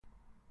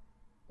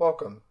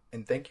Welcome,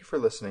 and thank you for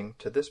listening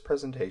to this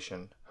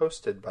presentation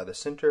hosted by the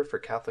Center for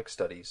Catholic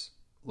Studies,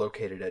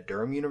 located at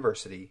Durham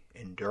University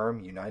in Durham,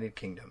 United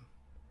Kingdom,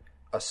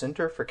 a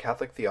center for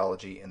Catholic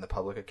theology in the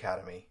Public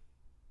Academy.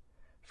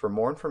 For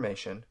more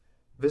information,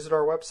 visit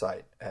our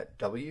website at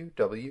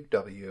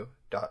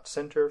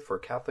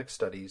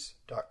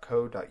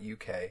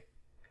www.centerforcatholicstudies.co.uk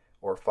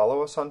or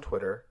follow us on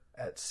Twitter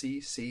at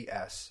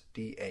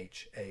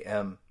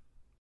CCSDHAM.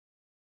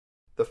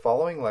 The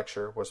following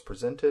lecture was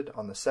presented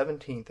on the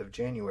 17th of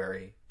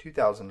January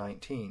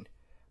 2019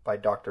 by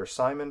Dr.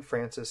 Simon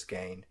Francis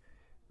Gain,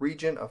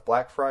 Regent of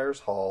Blackfriars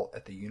Hall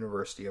at the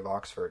University of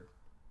Oxford.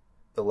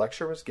 The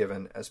lecture was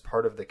given as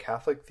part of the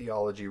Catholic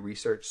Theology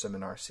Research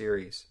Seminar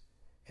Series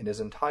and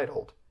is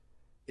entitled,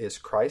 "Is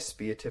Christ's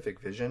Beatific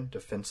Vision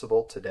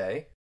Defensible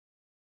Today?"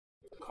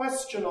 The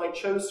question I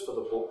chose for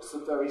the book is a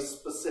very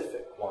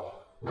specific one.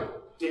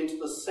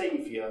 Did the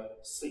Saviour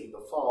see the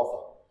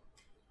Father?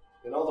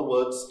 In other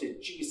words,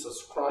 did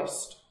Jesus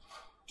Christ,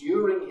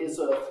 during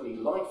his earthly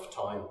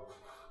lifetime,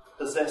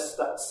 possess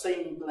that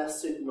same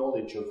blessed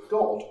knowledge of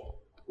God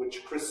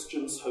which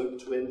Christians hope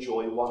to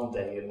enjoy one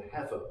day in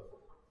heaven?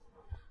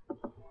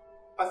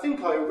 I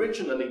think I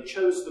originally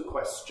chose the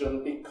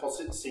question because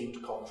it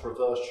seemed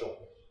controversial.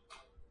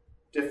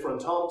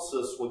 Different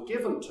answers were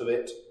given to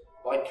it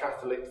by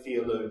Catholic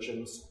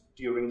theologians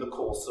during the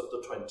course of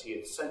the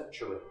 20th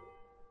century.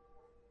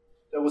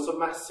 There was a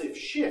massive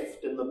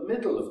shift in the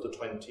middle of the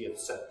 20th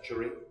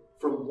century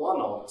from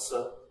one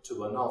answer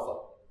to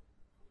another.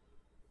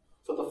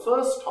 For the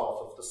first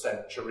half of the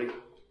century,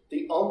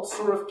 the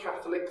answer of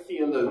Catholic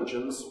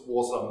theologians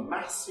was a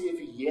massive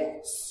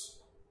yes.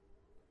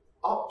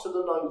 Up to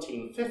the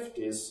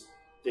 1950s,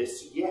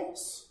 this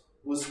yes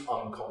was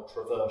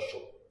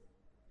uncontroversial.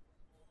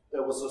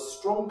 There was a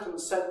strong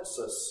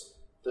consensus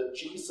that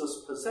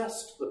Jesus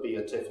possessed the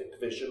beatific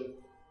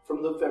vision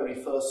from the very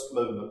first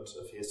moment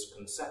of his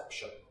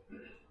conception.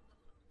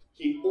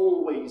 He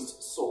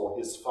always saw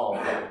his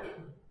Father.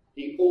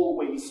 He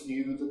always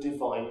knew the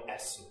divine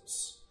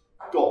essence,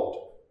 God,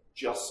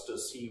 just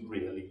as he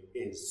really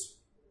is.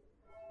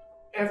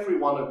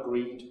 Everyone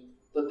agreed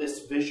that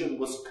this vision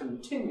was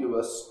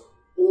continuous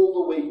all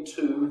the way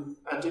to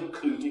and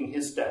including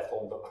his death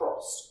on the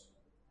cross.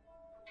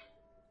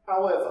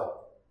 However,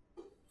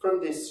 from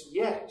this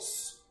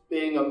yes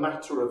being a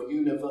matter of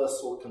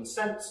universal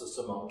consensus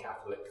among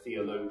Catholic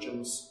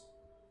theologians,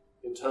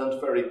 it turned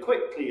very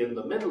quickly in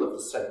the middle of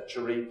the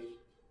century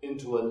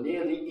into a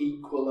nearly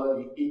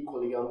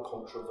equally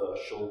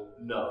uncontroversial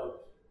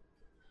no.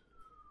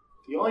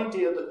 The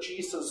idea that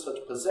Jesus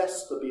had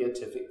possessed the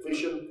beatific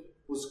vision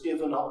was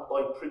given up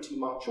by pretty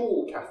much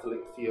all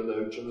Catholic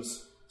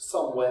theologians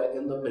somewhere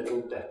in the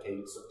middle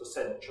decades of the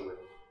century.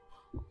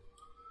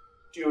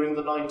 During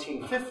the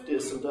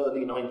 1950s and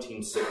early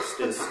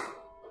 1960s,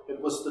 it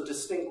was the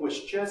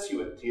distinguished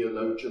Jesuit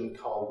theologian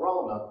Karl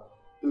Rahner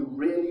who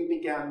really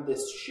began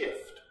this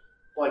shift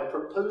by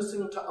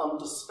proposing to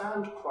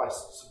understand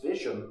Christ's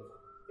vision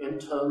in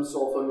terms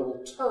of an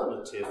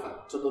alternative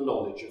to the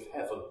knowledge of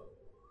heaven.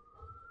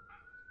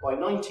 By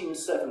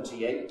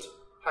 1978,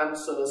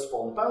 Hans Urs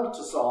von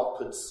Balthasar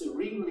could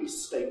serenely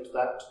state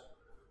that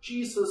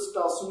Jesus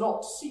does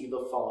not see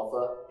the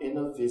Father in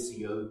a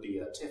visio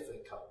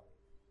beatifica.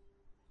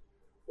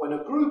 When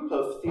a group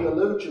of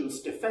theologians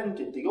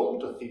defended the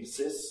older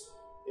thesis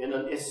in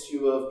an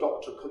issue of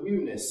Doctor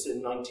Communis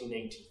in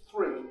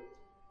 1983,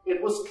 it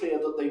was clear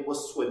that they were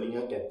swimming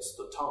against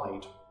the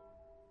tide.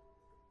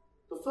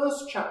 The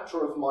first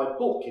chapter of my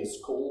book is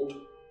called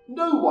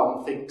 "No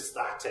One Thinks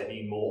That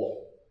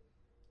Anymore,"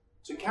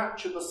 to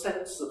capture the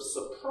sense of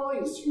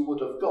surprise you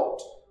would have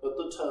got at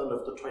the turn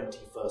of the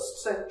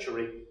 21st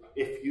century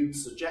if you'd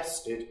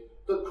suggested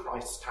that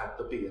Christ had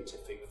the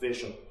beatific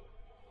vision.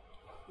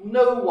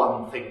 No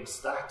one thinks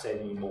that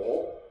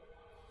anymore.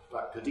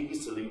 That could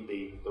easily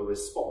be the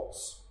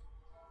response.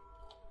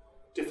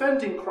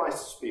 Defending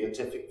Christ's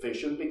beatific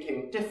vision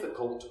became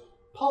difficult,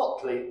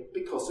 partly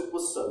because it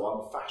was so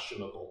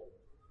unfashionable.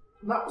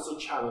 And that was a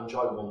challenge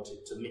I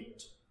wanted to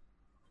meet.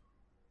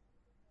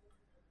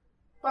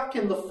 Back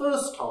in the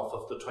first half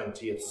of the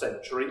 20th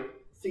century,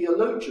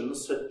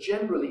 theologians had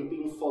generally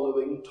been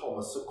following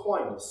Thomas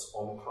Aquinas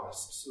on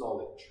Christ's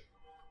knowledge.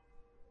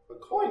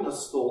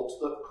 Aquinas thought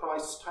that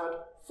Christ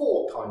had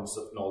 4 kinds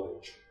of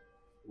knowledge,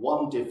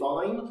 1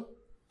 divine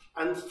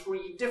and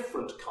 3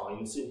 different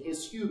kinds in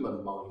his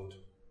human mind.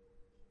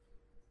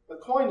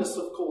 Aquinas,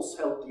 of course,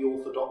 held the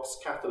Orthodox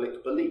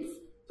Catholic belief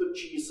that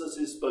Jesus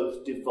is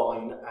both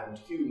divine and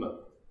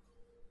human.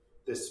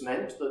 This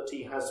meant that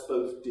he has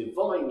both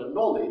divine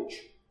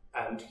knowledge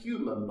and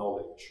human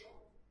knowledge.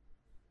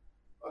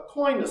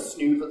 Aquinas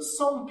knew that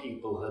some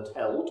people had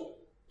held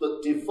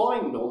that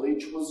divine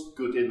knowledge was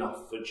good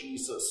enough for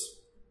Jesus,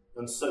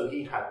 and so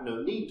he had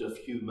no need of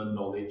human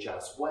knowledge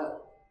as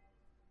well.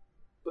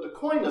 But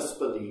Aquinas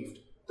believed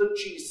that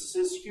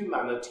Jesus'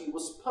 humanity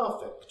was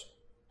perfect,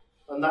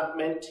 and that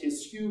meant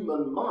his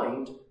human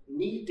mind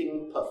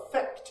needing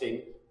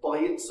perfecting by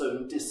its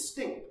own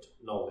distinct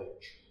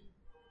knowledge.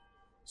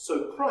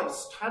 So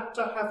Christ had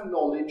to have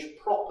knowledge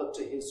proper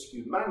to his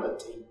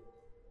humanity,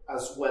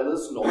 as well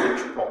as knowledge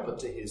proper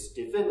to his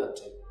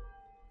divinity.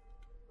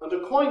 And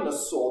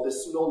Aquinas saw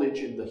this knowledge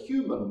in the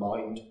human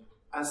mind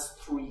as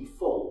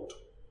threefold: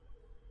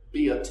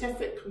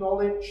 beatific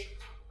knowledge,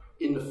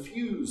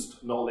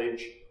 infused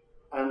knowledge,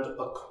 and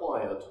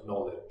acquired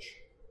knowledge.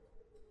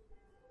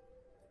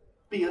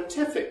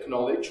 Beatific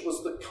knowledge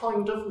was the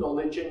kind of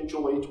knowledge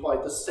enjoyed by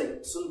the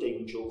saints and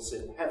angels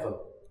in heaven.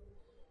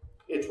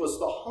 It was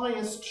the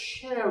highest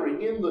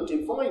sharing in the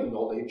divine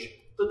knowledge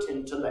that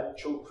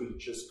intellectual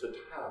creatures could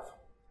have.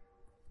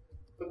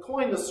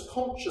 Aquinas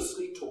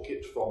consciously took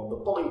it from the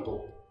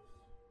Bible,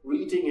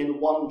 reading in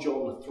 1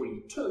 John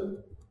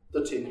 3:2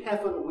 that in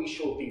heaven we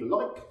shall be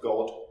like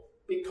God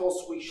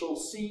because we shall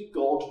see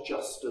God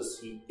just as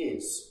he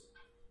is.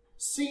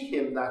 See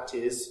him, that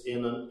is,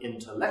 in an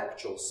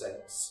intellectual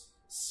sense,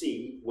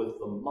 see with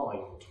the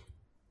mind.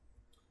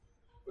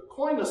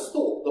 Aquinas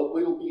thought that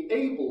we'll be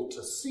able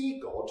to see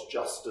God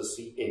just as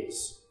he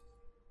is,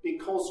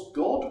 because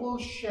God will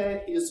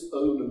share his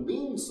own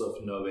means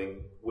of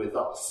knowing with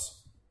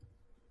us,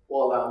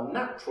 while our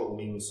natural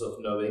means of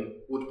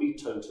knowing would be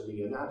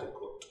totally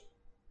inadequate.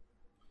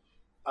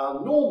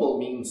 Our normal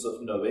means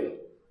of knowing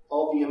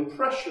are the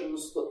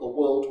impressions that the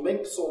world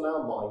makes on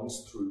our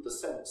minds through the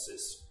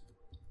senses.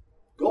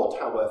 God,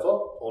 however,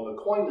 on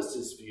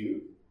Aquinas'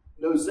 view,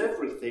 knows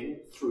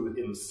everything through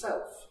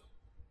himself,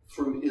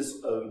 through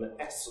his own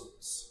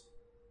essence.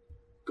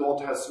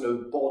 God has no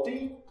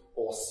body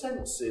or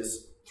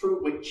senses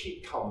through which he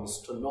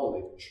comes to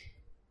knowledge.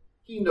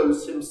 He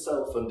knows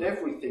himself and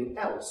everything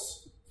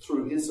else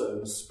through his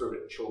own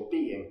spiritual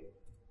being.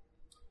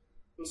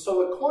 And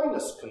so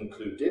Aquinas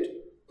concluded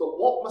that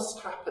what must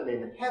happen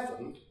in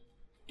heaven,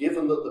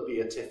 given that the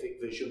beatific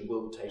vision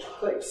will take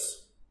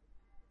place,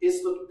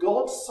 is that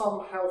God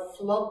somehow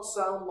floods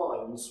our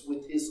minds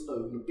with his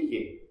own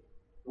being,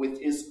 with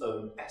his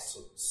own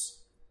essence.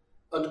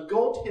 And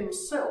God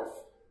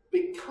himself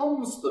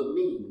becomes the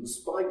means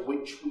by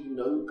which we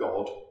know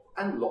God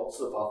and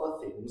lots of other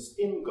things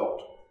in God.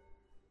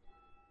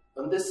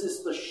 And this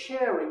is the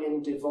sharing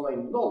in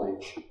divine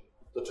knowledge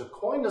that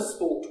Aquinas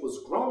thought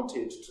was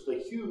granted to the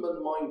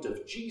human mind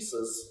of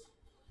Jesus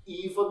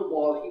even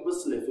while he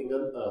was living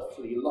an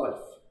earthly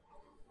life,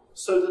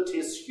 so that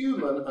his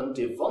human and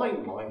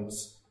divine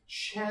minds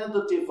share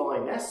the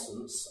divine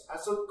essence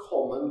as a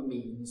common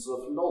means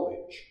of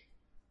knowledge,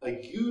 a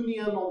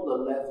union on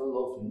the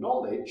level of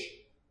knowledge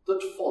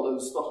that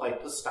follows the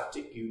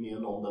hypostatic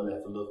union on the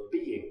level of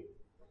being.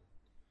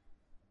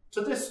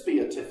 To this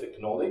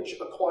beatific knowledge,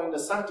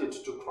 Aquinas added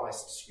to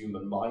Christ's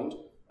human mind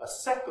a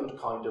second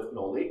kind of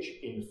knowledge,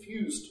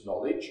 infused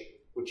knowledge,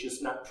 which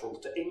is natural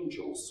to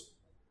angels,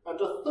 and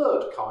a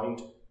third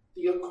kind,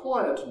 the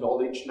acquired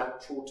knowledge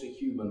natural to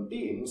human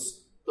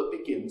beings that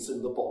begins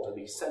in the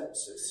bodily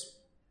senses.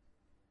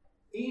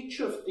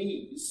 Each of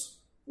these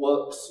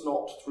works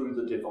not through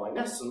the divine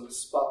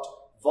essence, but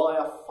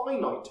via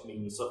finite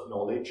means of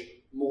knowledge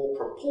more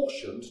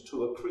proportioned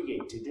to a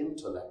created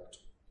intellect.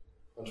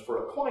 And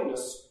for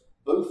Aquinas,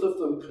 both of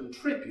them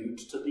contribute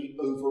to the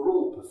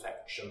overall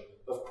perfection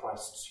of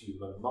Christ's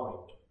human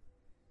mind.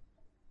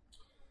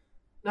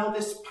 Now,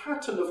 this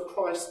pattern of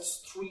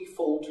Christ's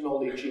threefold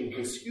knowledge in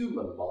his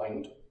human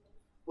mind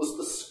was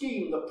the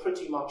scheme that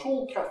pretty much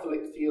all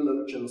Catholic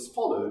theologians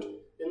followed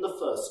in the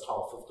first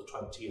half of the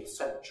 20th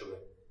century.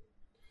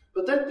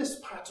 But then this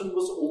pattern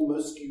was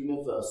almost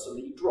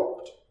universally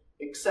dropped,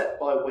 except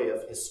by way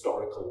of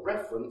historical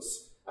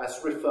reference,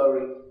 as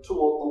referring to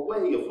a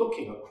way of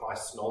looking at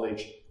Christ's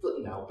knowledge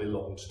that now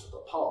belonged to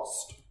the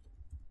past.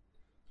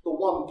 The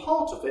one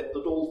part of it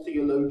that all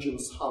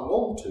theologians hung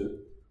on to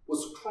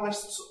was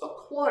Christ's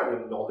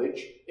acquiring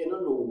knowledge in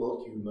a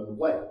normal human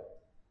way.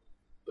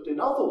 But in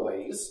other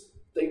ways,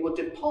 they were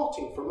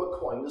departing from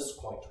Aquinas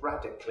quite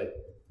radically,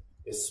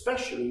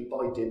 especially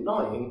by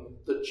denying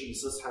that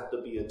Jesus had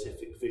the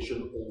beatific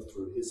vision all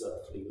through his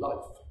earthly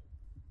life.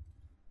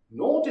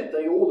 Nor did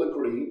they all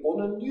agree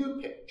on a new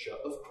picture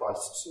of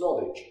Christ's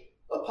knowledge,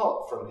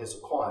 apart from his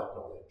acquired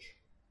knowledge.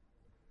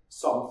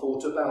 Some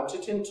thought about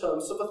it in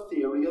terms of a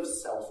theory of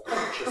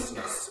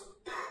self-consciousness.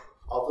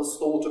 Others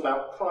thought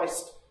about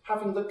Christ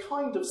having the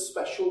kind of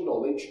special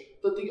knowledge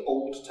that the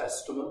Old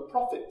Testament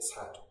prophets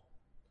had.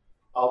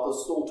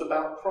 Others thought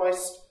about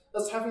Christ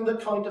as having the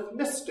kind of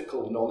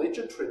mystical knowledge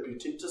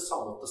attributed to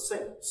some of the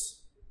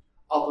saints.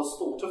 Others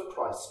thought of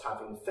Christ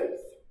having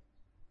faith.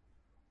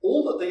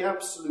 All that they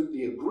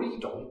absolutely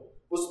agreed on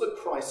was that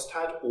Christ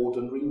had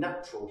ordinary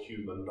natural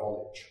human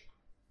knowledge.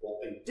 What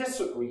they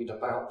disagreed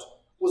about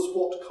was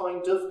what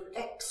kind of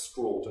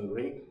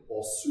extraordinary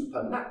or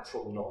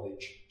supernatural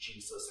knowledge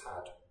Jesus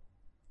had.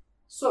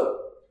 So,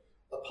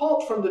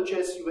 apart from the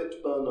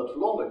Jesuit Bernard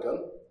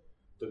Lonergan,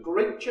 the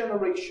great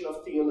generation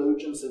of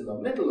theologians in the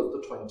middle of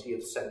the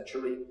 20th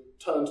century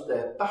turned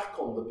their back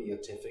on the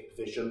beatific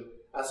vision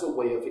as a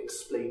way of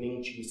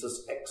explaining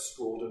Jesus'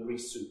 extraordinary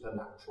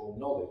supernatural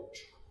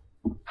knowledge.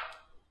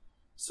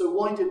 So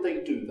why did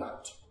they do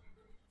that?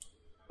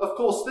 Of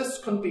course, this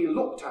can be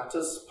looked at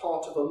as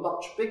part of a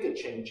much bigger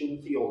change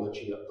in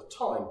theology at the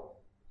time,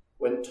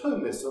 when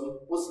Thomism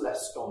was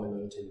less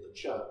dominant in the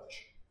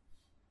church.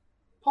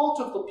 Part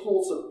of the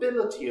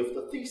plausibility of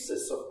the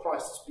thesis of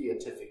Christ's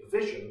beatific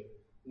vision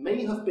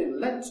may have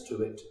been lent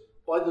to it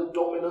by the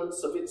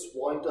dominance of its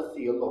wider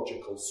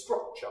theological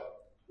structure,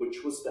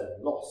 which was then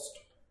lost.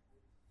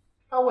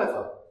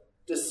 However,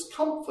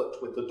 discomfort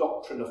with the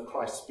doctrine of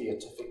Christ's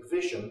beatific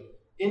vision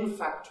in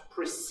fact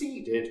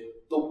preceded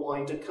the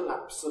wider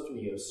collapse of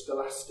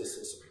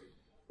neo-scholasticism,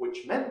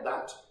 which meant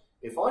that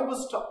if I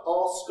was to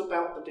ask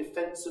about the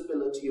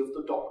defensibility of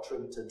the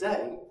doctrine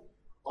today,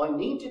 I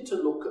needed to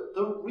look at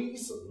the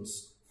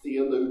reasons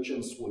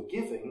theologians were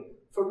giving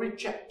for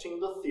rejecting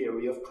the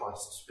theory of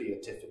Christ's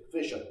beatific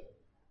vision,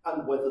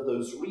 and whether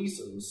those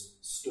reasons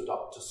stood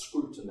up to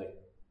scrutiny.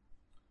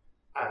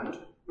 And,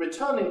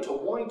 returning to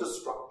wider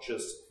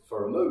structures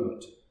for a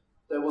moment,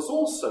 there was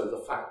also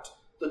the fact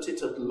that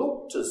it had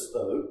looked as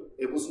though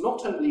it was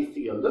not only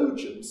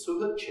theologians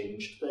who had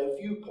changed their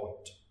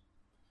viewpoint.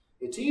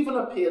 It even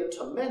appeared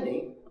to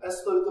many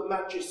as though the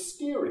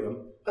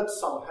magisterium had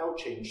somehow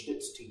changed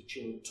its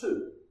teaching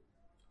too.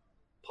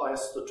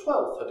 Pius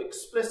XII had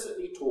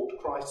explicitly taught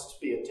Christ's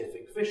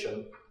beatific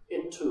vision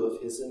in 2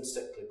 of his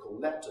encyclical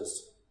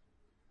letters.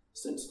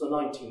 Since the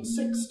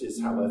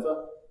 1960s,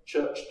 however,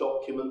 church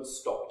documents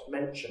stopped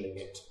mentioning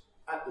it,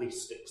 at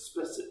least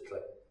explicitly.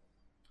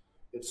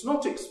 It's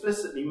not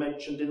explicitly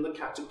mentioned in the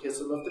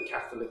Catechism of the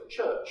Catholic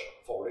Church,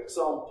 for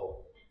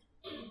example.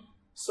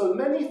 So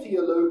many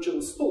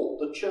theologians thought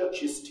the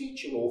Church's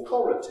teaching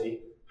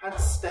authority had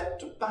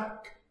stepped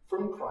back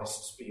from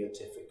Christ's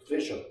beatific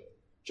vision,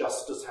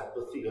 just as had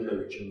the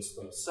theologians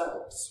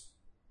themselves.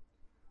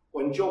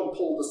 When John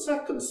Paul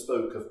II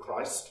spoke of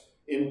Christ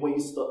in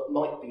ways that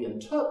might be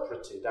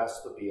interpreted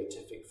as the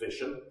beatific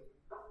vision,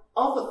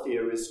 other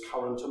theories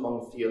current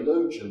among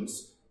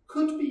theologians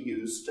could be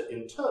used to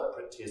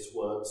interpret his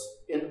words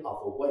in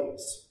other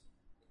ways.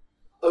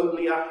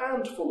 Only a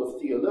handful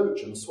of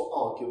theologians were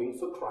arguing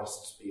for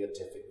Christ's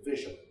beatific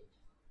vision.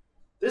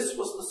 This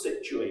was the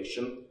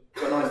situation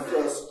when I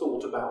first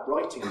thought about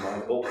writing my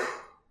book,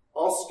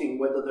 asking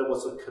whether there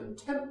was a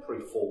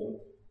contemporary form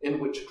in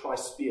which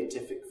Christ's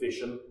beatific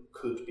vision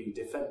could be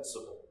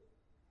defensible.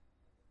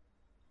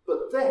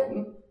 But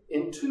then,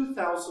 in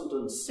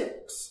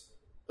 2006,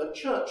 a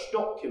church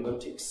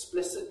document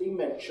explicitly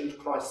mentioned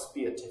Christ's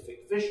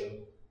beatific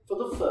vision for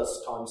the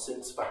first time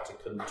since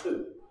Vatican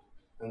II,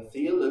 and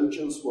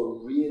theologians were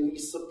really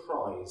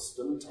surprised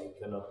and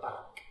taken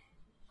aback.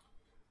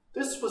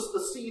 This was the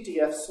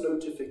CDF's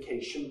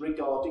notification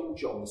regarding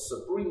John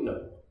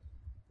Sobrino,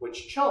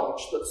 which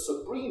charged that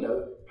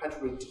Sobrino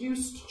had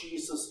reduced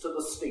Jesus to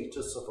the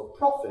status of a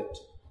prophet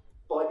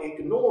by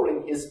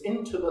ignoring his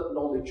intimate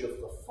knowledge of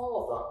the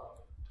Father,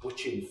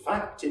 which in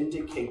fact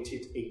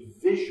indicated a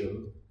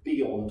vision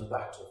beyond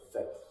that of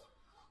faith,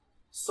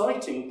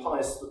 citing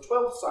Pius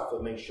XII's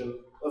affirmation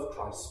of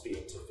Christ's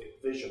beatific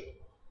vision.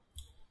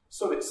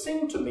 So it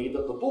seemed to me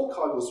that the book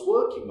I was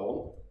working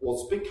on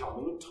was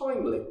becoming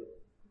timely,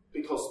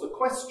 because the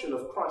question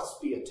of Christ's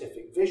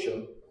beatific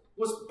vision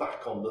was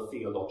back on the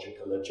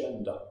theological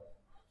agenda.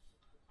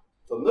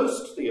 For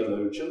most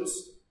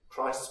theologians,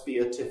 Christ's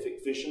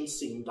beatific vision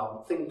seemed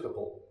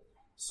unthinkable,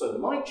 so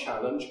my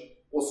challenge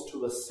was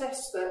to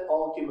assess their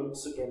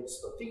arguments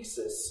against the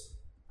thesis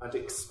and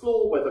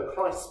explore whether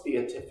Christ's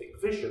beatific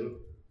vision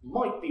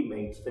might be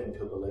made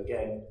thinkable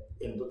again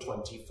in the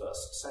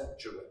 21st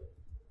century.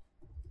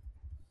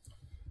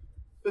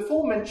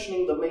 Before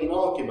mentioning the main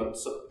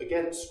arguments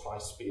against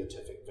Christ's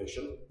beatific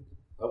vision,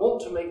 I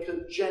want to make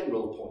a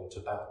general point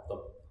about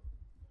them.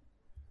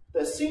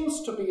 There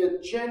seems to be a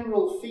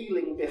general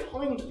feeling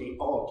behind the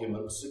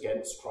arguments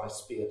against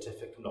Christ's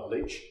beatific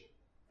knowledge,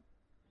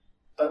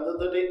 and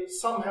that it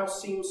somehow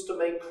seems to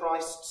make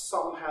Christ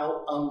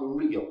somehow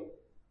unreal,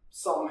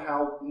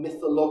 somehow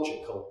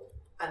mythological,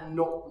 and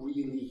not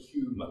really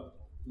human,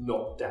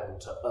 not down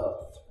to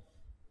earth.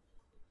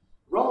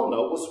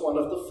 Rana was one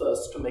of the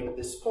first to make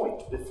this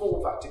point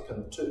before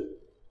Vatican II,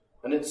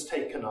 and it's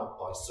taken up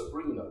by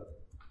Sobrino.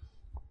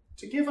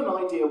 To give an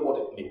idea what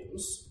it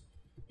means,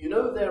 you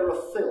know there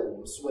are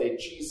films where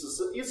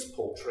Jesus is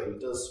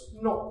portrayed as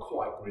not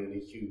quite really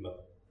human.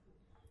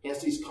 He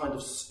has these kind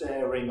of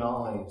staring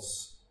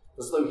eyes,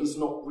 as though he's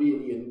not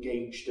really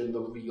engaged in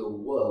the real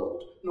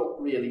world,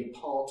 not really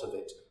part of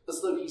it, as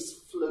though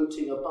he's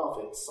floating above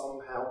it,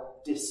 somehow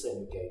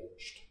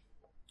disengaged.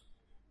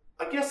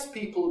 I guess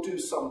people do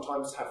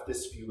sometimes have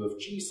this view of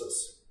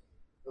Jesus,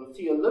 and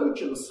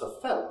theologians have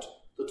felt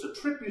that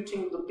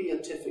attributing the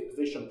beatific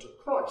vision to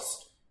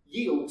Christ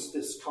yields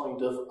this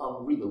kind of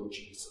unreal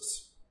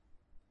Jesus.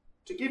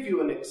 To give you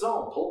an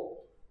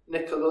example,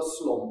 Nicholas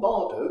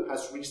Lombardo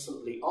has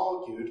recently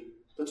argued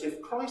that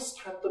if Christ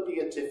had the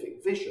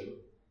beatific vision,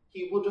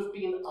 he would have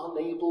been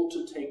unable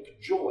to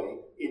take joy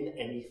in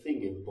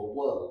anything in the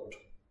world.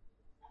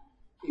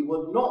 He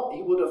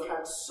would have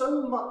had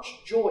so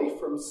much joy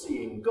from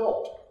seeing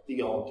God,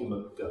 the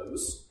argument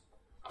goes,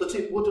 that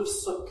it would have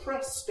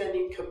suppressed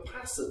any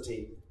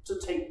capacity to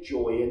take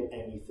joy in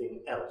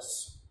anything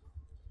else.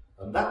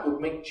 And that would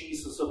make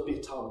Jesus a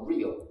bit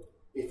unreal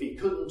if he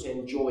couldn't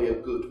enjoy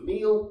a good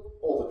meal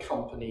or the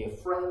company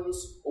of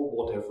friends or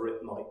whatever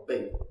it might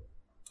be.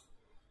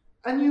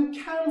 And you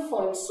can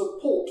find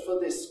support for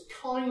this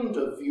kind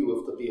of view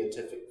of the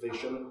beatific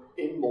vision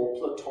in more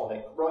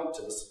Platonic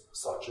writers,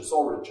 such as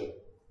Origen.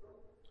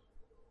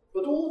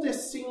 But all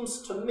this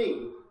seems to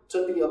me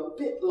to be a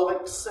bit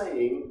like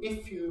saying,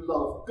 if you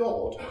love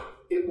God,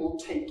 it will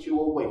take you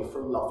away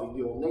from loving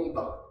your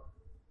neighbour.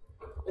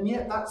 And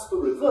yet that's the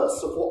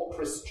reverse of what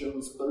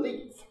Christians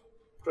believe.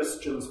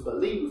 Christians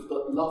believe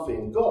that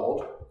loving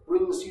God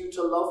brings you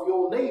to love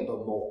your neighbour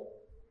more.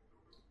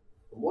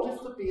 And what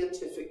if the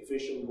beatific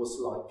vision was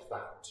like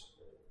that?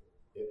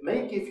 It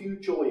may give you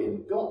joy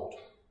in God,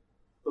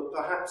 but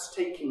perhaps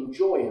taking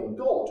joy in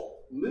God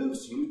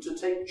moves you to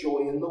take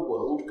joy in the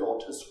world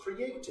God has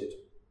created.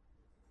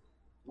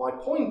 My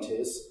point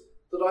is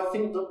that I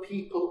think that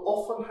people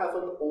often have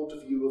an odd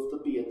view of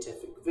the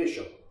beatific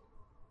vision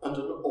and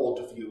an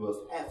odd view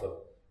of heaven.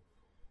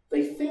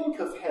 They think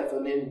of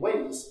heaven in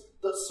ways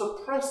that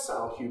suppress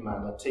our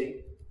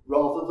humanity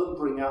rather than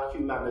bring our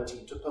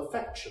humanity to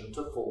perfection,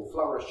 to full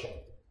flourishing.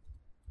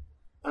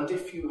 And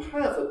if you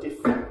have a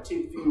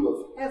defective view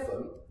of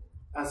heaven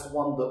as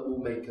one that will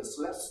make us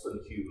less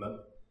than human,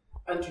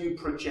 and you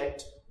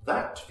project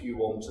that view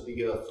onto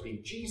the earthly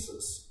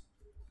Jesus,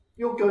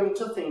 you're going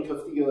to think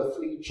of the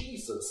earthly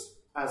Jesus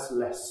as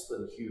less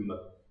than human.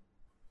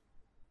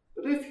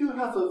 But if you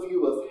have a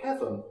view of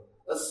heaven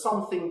as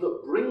something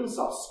that brings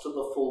us to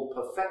the full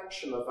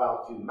perfection of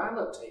our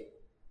humanity,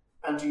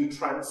 and you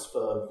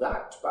transfer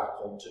that back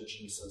onto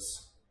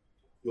Jesus,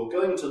 you're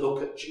going to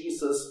look at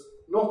Jesus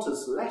not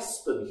as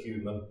less than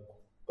human,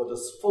 but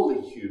as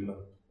fully human,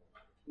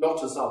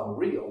 not as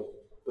unreal,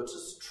 but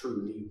as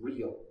truly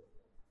real.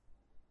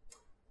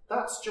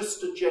 That's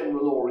just a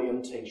general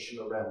orientation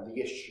around the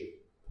issue.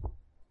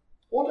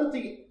 What are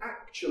the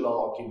actual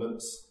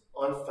arguments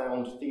I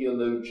found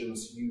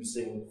theologians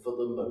using for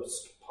the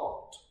most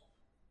part?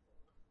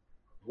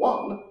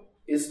 One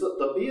is that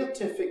the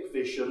beatific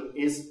vision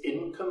is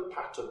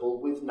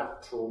incompatible with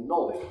natural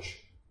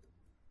knowledge,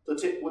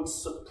 that it would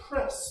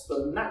suppress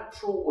the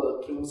natural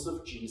workings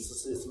of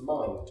Jesus'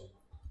 mind,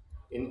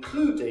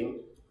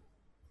 including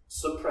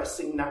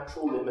suppressing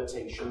natural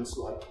limitations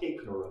like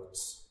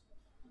ignorance.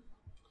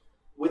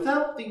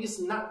 Without these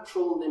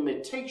natural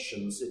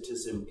limitations, it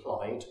is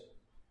implied,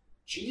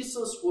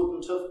 Jesus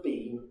wouldn't have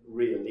been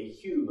really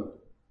human.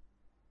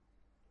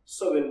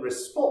 So in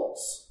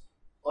response,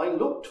 I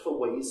looked for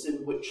ways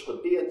in which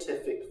the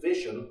beatific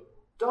vision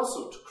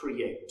doesn't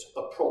create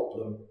a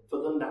problem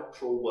for the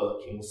natural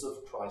workings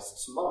of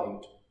Christ's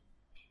mind,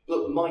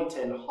 but might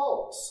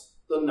enhance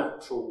the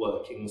natural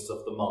workings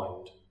of the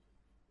mind,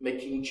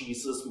 making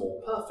Jesus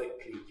more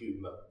perfectly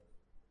human.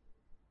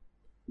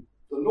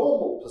 The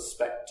normal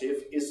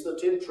perspective is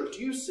that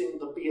introducing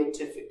the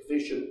beatific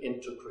vision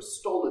into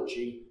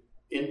Christology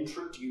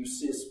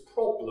introduces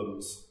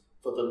problems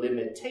for the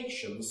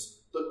limitations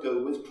that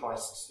go with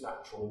Christ's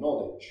natural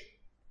knowledge.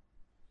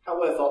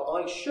 However,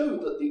 I show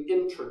that the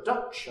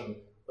introduction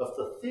of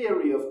the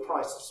theory of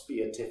Christ's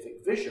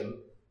beatific vision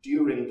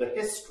during the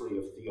history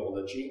of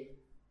theology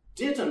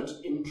didn't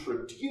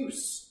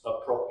introduce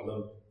a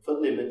problem for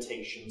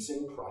limitations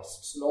in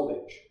Christ's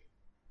knowledge.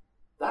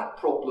 That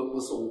problem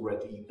was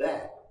already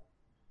there,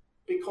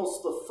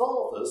 because the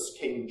fathers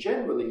came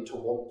generally to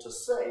want to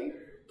say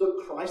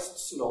that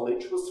Christ's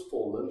knowledge was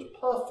full and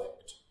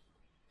perfect.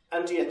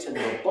 And yet in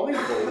the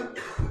Bible,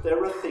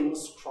 there are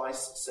things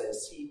Christ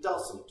says he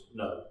doesn't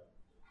know.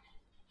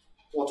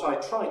 What I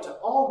try to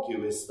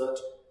argue is that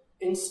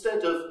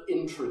instead of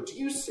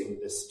introducing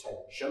this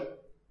tension,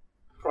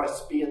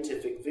 Christ's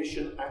beatific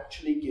vision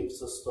actually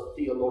gives us the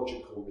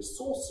theological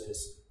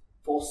resources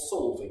for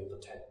solving the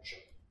tension.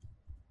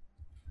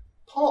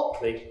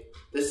 Partly,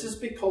 this is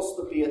because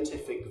the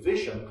beatific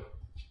vision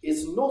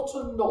is not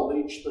a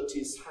knowledge that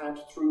is had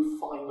through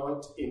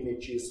finite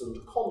images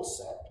and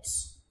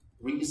concepts,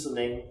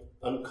 reasoning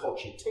and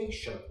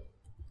cogitation,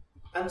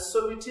 and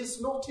so it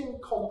is not in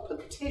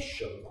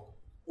competition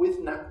with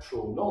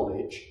natural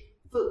knowledge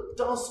that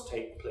does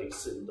take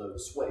place in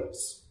those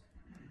ways.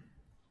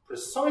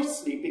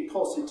 Precisely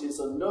because it is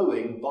a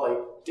knowing by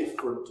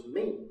different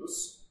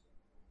means,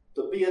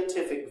 the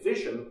beatific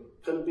vision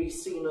can be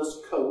seen as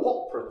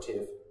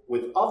cooperative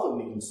with other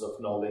means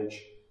of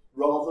knowledge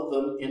rather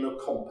than in a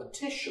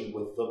competition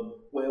with them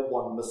where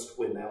one must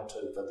win out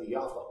over the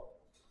other.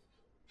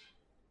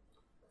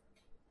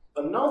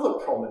 Another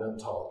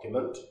prominent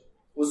argument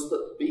was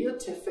that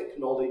beatific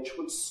knowledge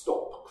would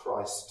stop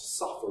Christ's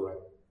suffering,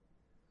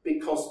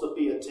 because the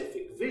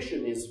beatific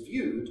vision is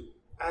viewed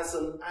as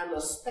an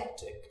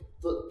anaesthetic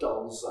that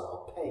dulls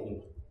our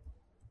pain.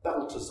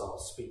 Balthasar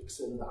speaks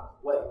in that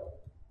way.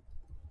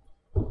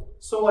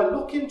 So I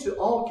look into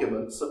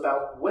arguments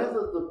about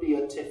whether the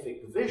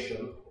beatific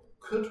vision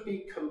could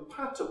be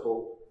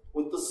compatible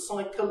with the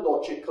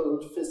psychological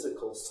and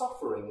physical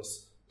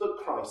sufferings that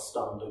Christ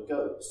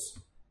undergoes.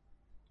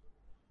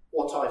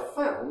 What I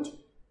found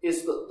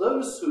is that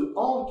those who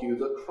argue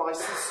that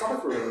Christ's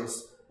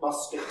sufferings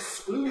must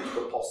exclude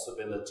the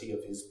possibility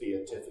of his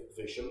beatific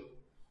vision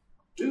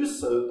do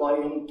so by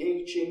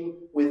engaging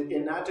with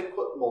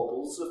inadequate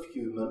models of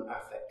human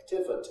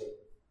affectivity,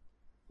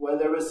 where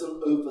there is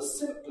an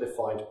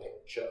oversimplified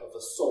picture of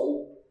a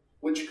soul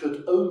which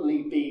could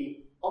only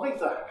be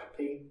either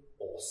happy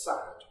or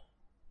sad.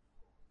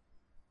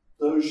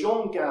 Though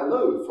Jean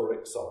Gallo, for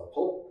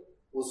example,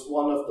 was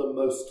one of the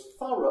most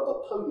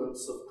thorough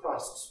opponents of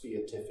Christ's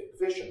beatific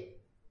vision,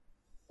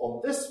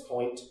 on this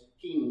point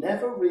he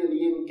never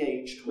really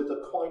engaged with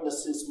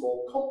Aquinas'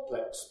 more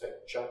complex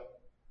picture,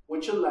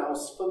 which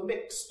allows for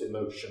mixed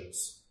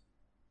emotions,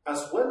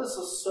 as well as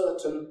a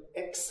certain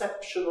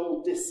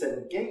exceptional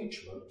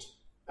disengagement,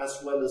 as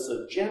well as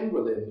a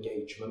general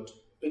engagement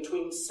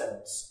between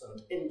sense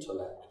and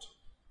intellect.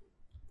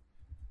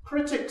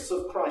 Critics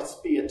of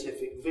Christ's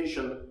beatific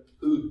vision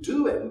who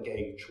do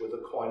engage with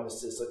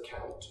Aquinas'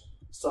 account,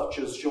 such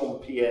as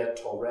Jean-Pierre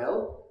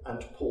Torel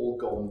and Paul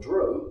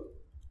Gondreau,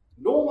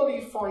 normally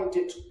find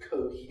it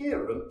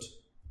coherent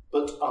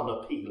but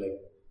unappealing.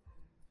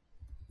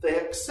 They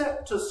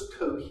accept as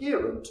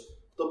coherent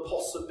the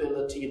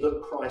possibility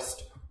that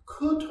Christ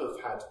could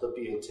have had the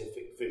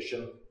beatific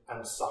vision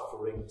and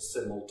suffering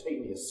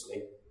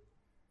simultaneously.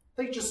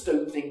 They just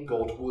don't think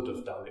God would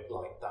have done it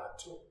like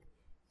that.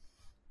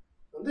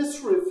 And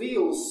this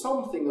reveals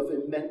something of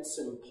immense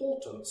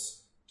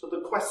importance to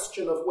the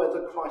question of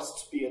whether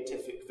Christ's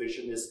beatific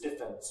vision is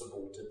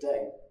defensible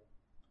today.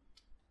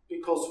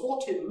 Because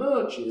what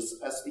emerges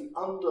as the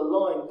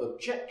underlying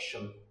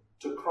objection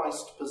to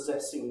Christ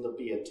possessing the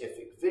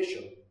beatific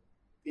vision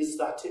is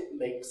that it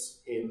makes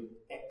him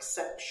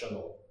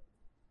exceptional.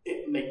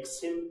 It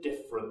makes him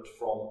different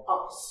from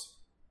us.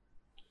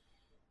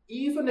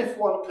 Even if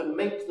one can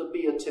make the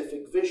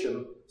beatific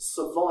vision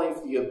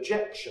survive the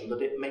objection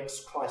that it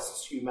makes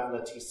Christ's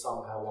humanity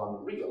somehow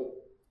unreal,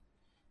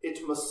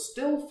 it must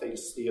still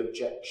face the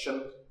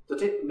objection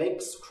that it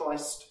makes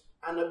Christ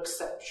an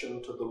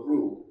exception to the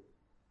rule.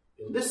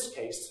 In this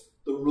case,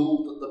 the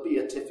rule that the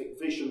beatific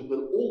vision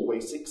will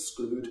always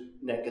exclude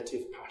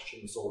negative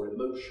passions or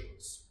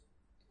emotions.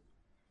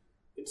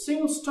 It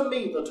seems to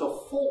me that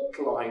a fault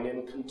line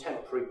in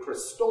contemporary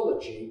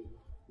Christology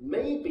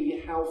may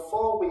be how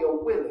far we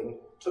are willing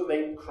to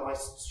make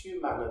Christ's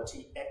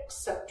humanity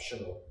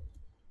exceptional,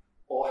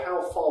 or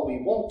how far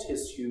we want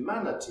his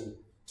humanity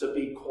to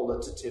be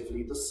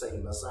qualitatively the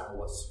same as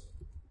ours.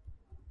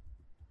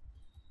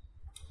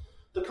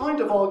 The kind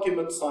of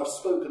arguments I've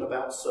spoken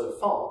about so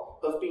far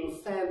have been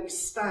fairly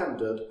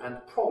standard and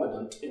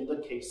prominent in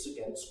the case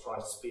against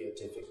Christ's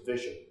beatific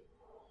vision,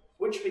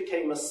 which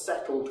became a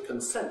settled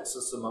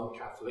consensus among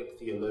Catholic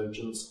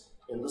theologians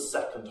in the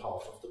second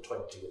half of the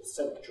 20th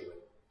century.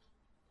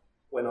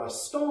 When I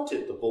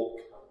started the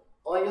book,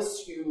 I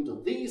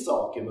assumed these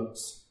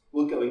arguments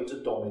were going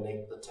to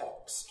dominate the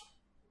text.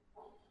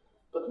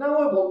 But now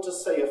I want to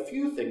say a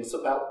few things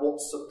about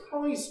what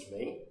surprised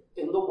me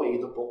in the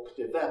way the book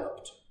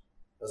developed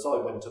as I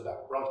went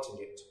about writing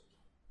it.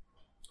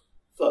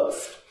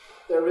 First,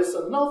 there is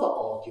another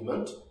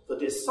argument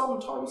that is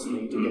sometimes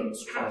made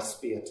against Christ's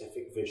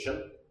beatific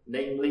vision,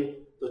 namely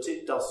that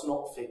it does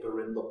not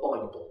figure in the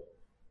Bible.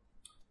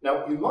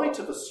 Now, you might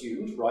have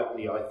assumed,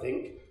 rightly I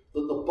think,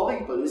 that the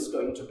Bible is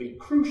going to be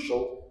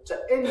crucial to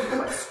any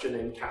question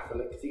in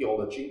Catholic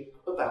theology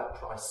about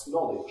Christ's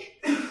knowledge,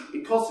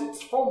 because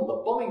it's from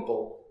the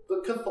Bible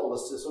that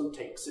Catholicism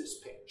takes its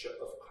picture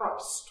of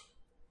Christ.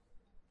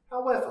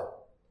 However,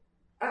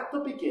 at the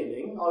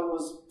beginning, I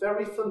was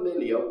very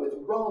familiar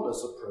with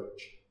Rahner's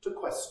approach to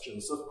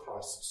questions of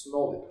Christ's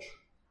knowledge.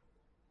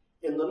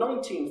 In the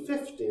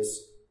 1950s,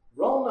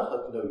 Rahner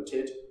had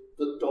noted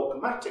that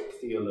dogmatic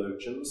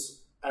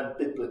theologians and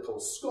biblical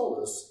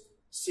scholars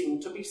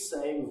seemed to be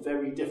saying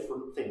very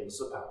different things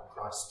about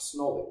Christ's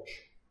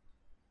knowledge.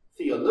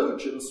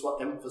 Theologians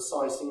were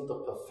emphasizing the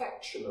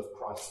perfection of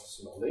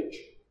Christ's knowledge,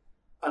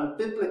 and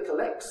biblical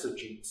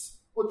exegetes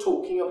were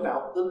talking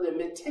about the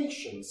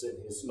limitations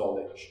in his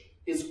knowledge,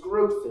 his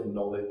growth in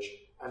knowledge,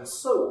 and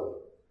so on,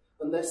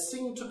 and there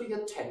seemed to be a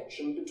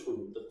tension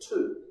between the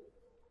two.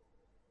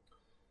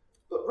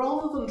 But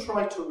rather than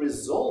try to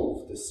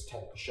resolve this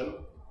tension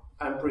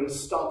and bring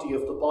study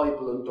of the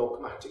Bible and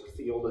dogmatic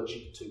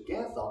theology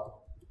together,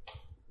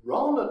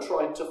 Rahner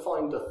tried to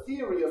find a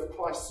theory of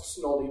Christ's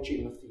knowledge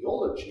in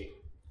theology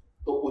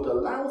that would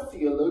allow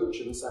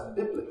theologians and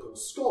biblical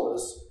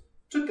scholars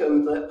to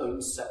go their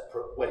own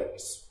separate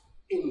ways,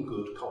 in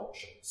good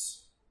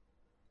conscience.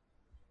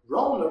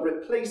 Rahner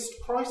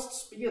replaced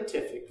Christ's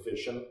beatific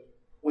vision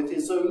with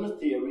his own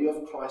theory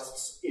of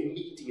Christ's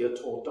immediate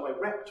or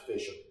direct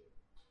vision,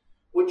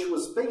 which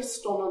was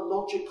based on a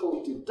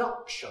logical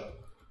deduction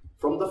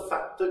from the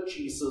fact that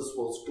Jesus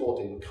was God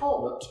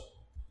incarnate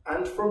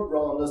and from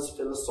Rahner's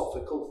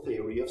philosophical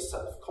theory of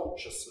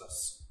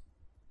self-consciousness.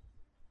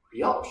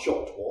 The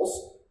upshot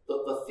was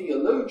that the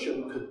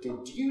theologian could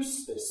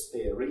deduce this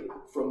theory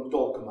from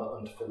dogma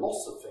and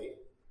philosophy,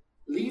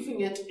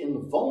 leaving it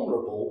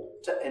invulnerable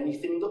to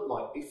anything that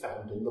might be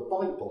found in the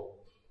Bible,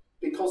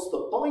 because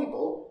the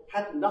Bible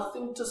had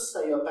nothing to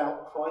say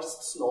about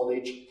Christ's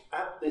knowledge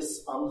at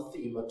this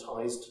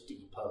unthematized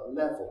deeper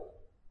level.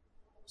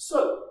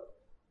 So,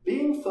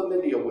 being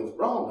familiar with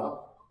Rana,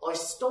 I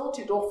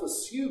started off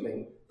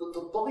assuming that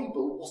the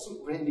Bible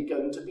wasn't really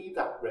going to be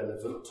that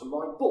relevant to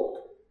my book,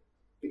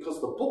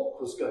 because the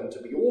book was going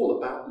to be all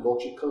about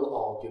logical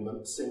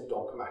arguments in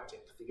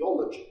dogmatic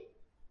theology.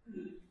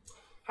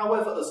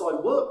 However, as I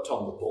worked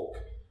on the book,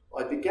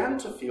 I began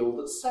to feel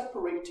that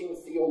separating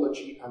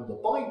theology and the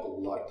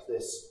Bible like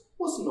this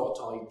was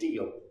not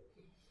ideal.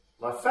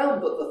 And I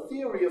found that the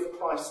theory of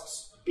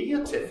Christ's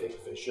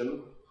beatific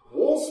vision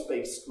was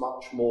based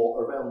much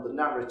more around the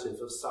narrative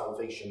of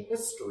salvation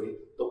history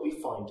that we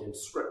find in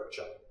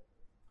Scripture.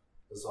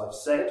 As I've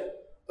said,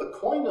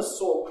 Aquinas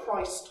saw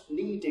Christ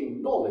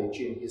needing knowledge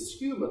in his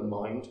human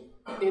mind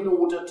in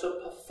order to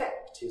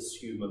perfect his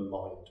human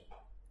mind.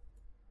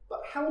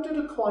 But how did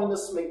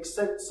Aquinas make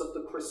sense of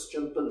the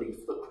Christian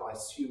belief that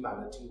Christ's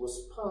humanity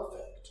was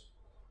perfect?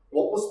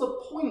 What was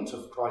the point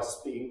of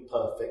Christ being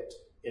perfect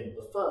in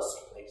the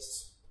first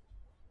place?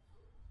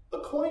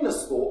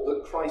 Aquinas thought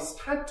that Christ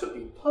had to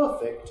be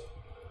perfect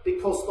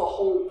because the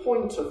whole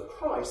point of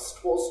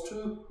Christ was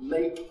to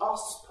make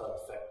us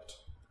perfect.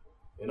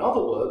 In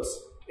other words,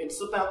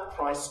 it's about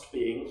Christ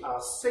being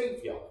our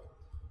saviour,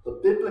 the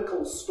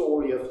biblical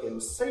story of him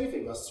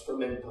saving us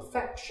from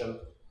imperfection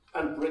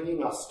and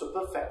bringing us to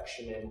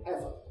perfection in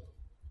heaven.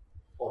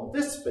 On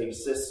this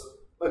basis,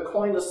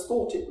 Aquinas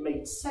thought it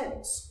made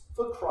sense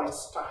for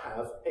Christ to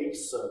have a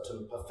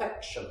certain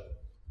perfection,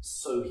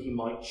 so he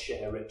might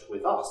share it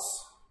with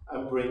us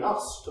and bring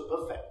us to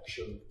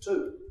perfection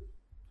too.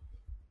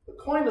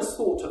 Aquinas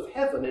thought of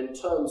heaven in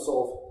terms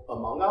of,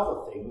 among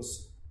other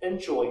things,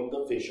 enjoying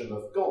the vision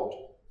of God,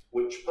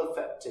 which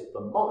perfected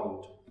the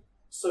mind.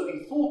 So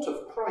he thought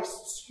of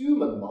Christ's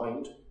human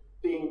mind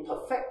being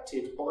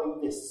perfected by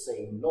this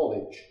same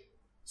knowledge,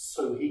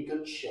 so he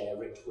could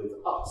share it with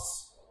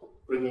us,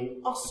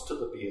 bringing us to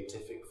the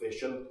beatific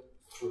vision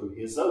through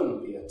his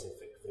own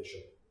beatific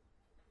vision.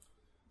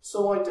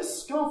 So I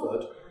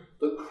discovered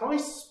that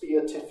Christ's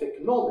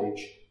beatific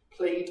knowledge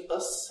played a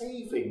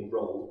saving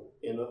role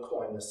in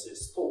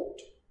Aquinas' thought.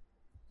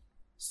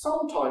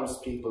 Sometimes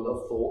people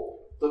have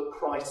thought that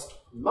Christ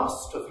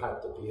must have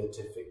had the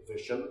beatific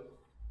vision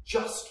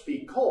just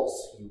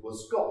because he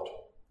was God.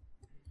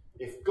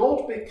 If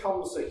God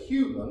becomes a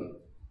human,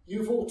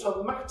 you've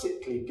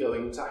automatically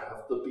going to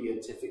have the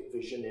beatific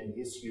vision in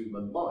his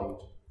human mind.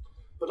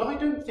 But I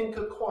don't think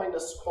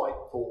Aquinas quite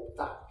thought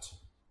that.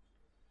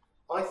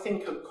 I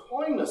think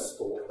Aquinas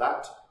thought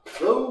that,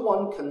 though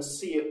one can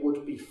see it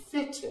would be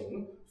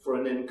fitting for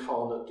an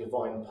incarnate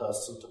divine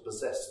person to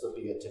possess the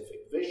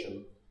beatific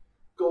vision,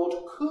 God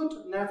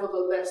could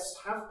nevertheless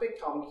have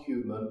become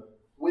human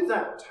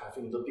without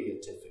having the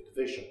beatific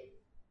vision.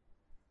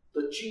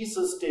 That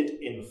Jesus did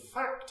in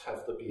fact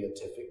have the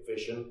beatific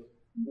vision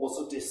was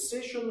a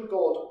decision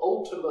God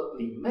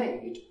ultimately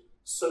made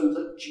so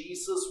that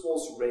Jesus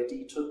was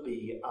ready to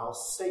be our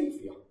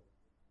saviour.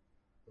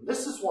 And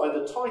this is why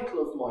the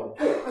title of my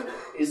book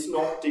is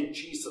not Did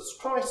Jesus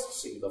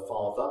Christ See the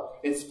Father?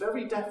 It's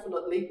very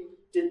definitely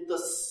Did the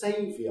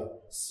Saviour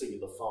See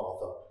the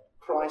Father?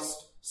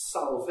 Christ's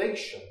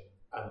salvation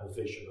and the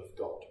vision of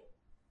God.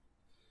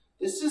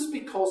 This is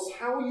because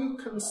how you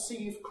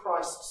conceive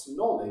Christ's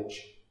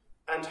knowledge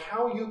and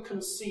how you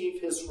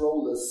conceive his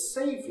role as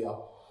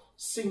saviour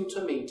seem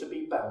to me to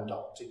be bound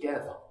up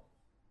together.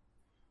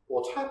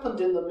 What happened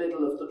in the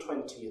middle of the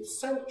 20th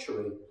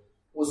century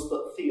was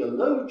that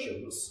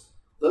theologians,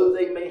 though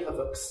they may have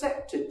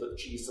accepted that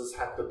Jesus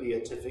had the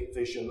beatific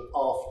vision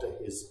after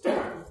his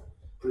death,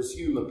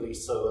 presumably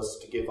so as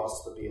to give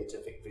us the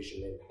beatific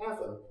vision in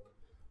heaven,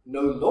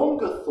 no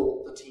longer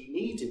thought that he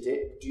needed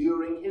it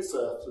during his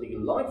earthly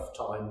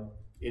lifetime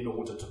in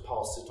order to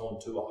pass it on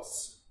to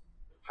us.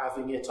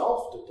 Having it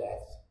after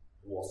death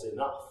was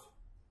enough.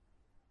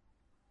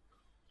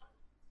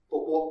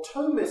 But what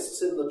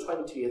Thomists in the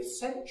 20th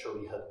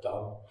century had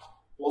done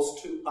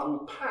was to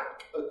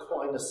unpack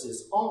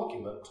Aquinas'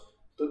 argument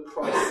that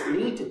Christ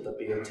needed the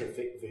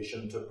beatific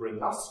vision to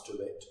bring us to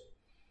it,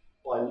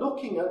 by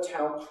looking at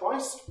how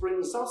Christ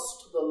brings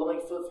us to the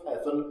life of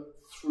heaven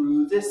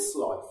through this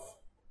life,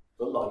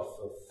 the life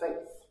of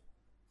faith.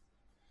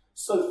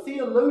 So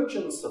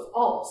theologians have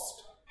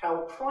asked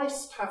how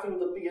Christ having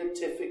the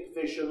beatific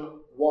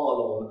vision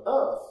while on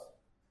earth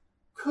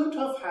could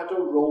have had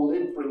a role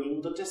in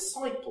bringing the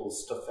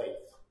disciples to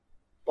faith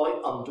by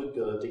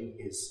undergirding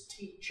his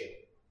teaching.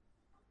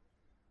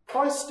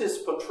 Christ is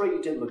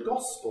portrayed in the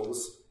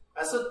Gospels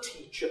as a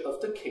teacher of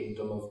the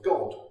kingdom of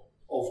God,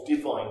 of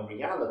divine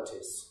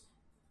realities,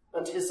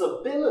 and his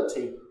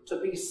ability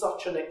to be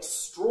such an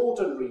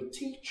extraordinary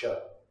teacher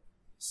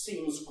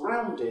seems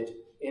grounded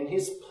in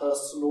his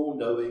personal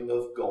knowing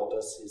of God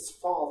as his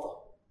Father.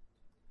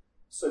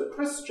 So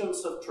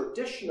Christians have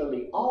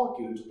traditionally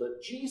argued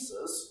that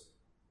Jesus,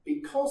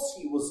 because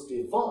he was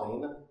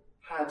divine,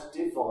 had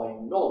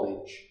divine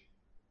knowledge,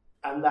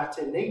 and that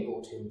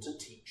enabled him to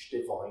teach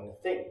divine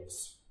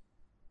things.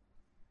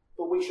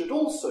 But we we should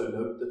also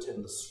note that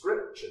in the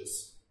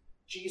Scriptures,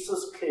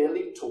 Jesus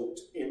clearly taught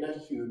in a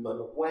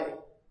human way,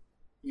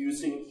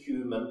 using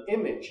human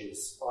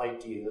images,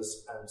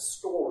 ideas, and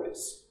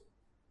stories.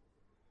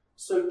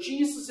 So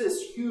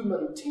Jesus'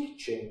 human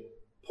teaching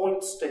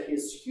points to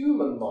his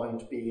human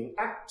mind being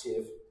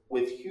active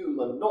with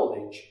human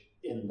knowledge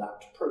in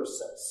that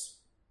process.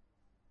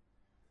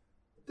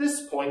 At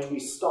this point, we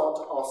start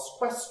to ask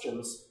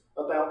questions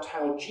about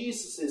how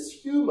Jesus'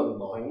 human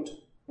mind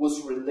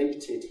was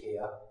related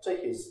here to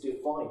his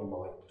divine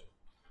mind.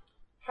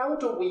 How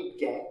do we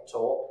get,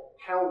 or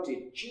how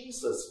did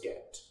Jesus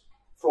get,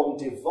 from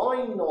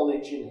divine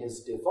knowledge in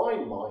his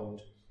divine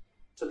mind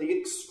to the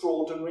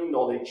extraordinary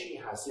knowledge he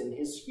has in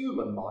his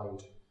human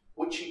mind,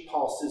 which he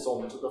passes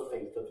on to the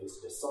faith of his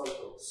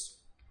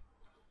disciples?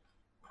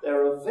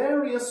 There are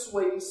various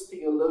ways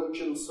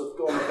theologians have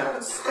gone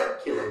about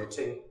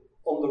speculating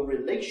on the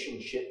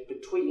relationship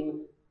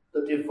between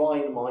the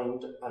divine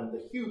mind and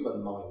the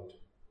human mind.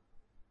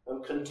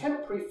 And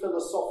contemporary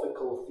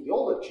philosophical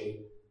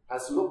theology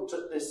has looked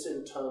at this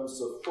in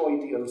terms of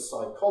Freudian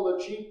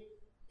psychology,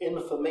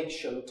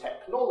 information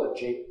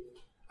technology,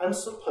 and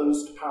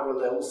supposed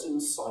parallels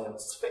in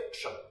science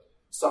fiction,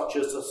 such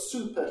as a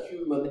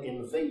superhuman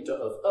invader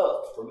of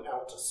Earth from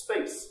outer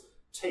space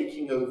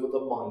taking over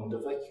the mind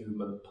of a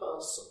human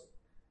person.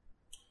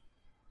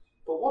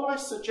 But what I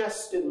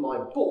suggest in my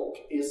book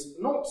is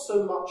not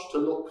so much to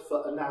look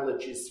for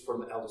analogies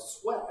from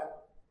elsewhere,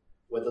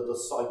 whether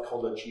the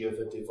psychology of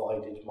a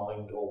divided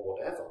mind or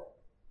whatever,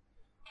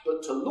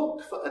 but to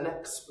look for an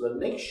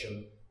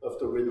explanation of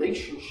the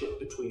relationship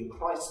between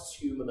Christ's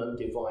human and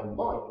divine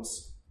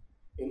minds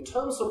in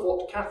terms of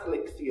what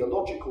Catholic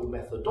theological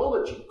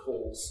methodology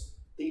calls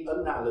the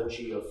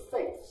analogy of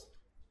faith,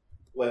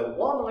 where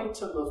one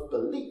item of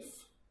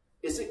belief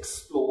is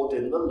explored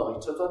in the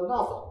light of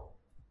another.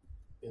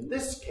 In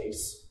this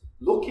case,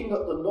 looking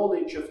at the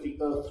knowledge of the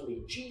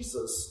earthly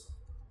Jesus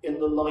in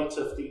the light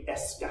of the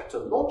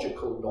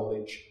eschatological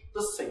knowledge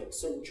the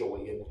saints enjoy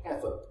in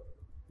heaven,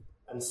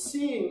 and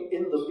seeing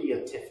in the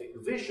beatific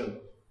vision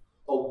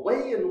a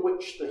way in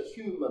which the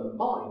human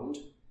mind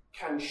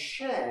can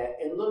share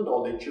in the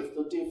knowledge of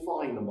the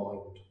divine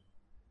mind,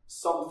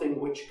 something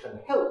which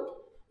can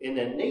help in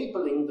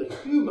enabling the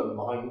human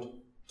mind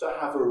to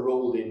have a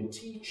role in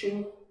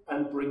teaching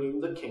and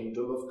bringing the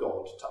kingdom of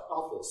God to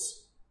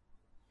others.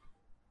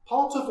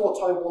 Part of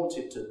what I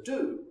wanted to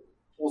do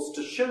was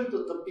to show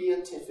that the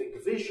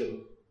beatific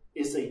vision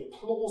is a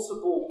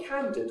plausible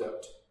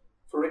candidate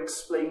for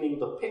explaining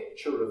the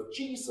picture of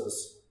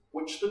Jesus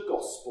which the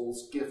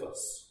Gospels give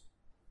us,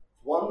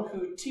 one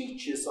who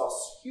teaches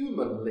us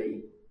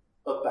humanly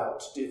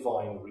about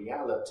divine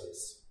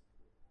realities.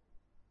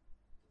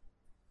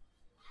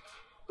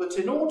 But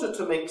in order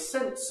to make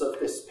sense of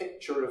this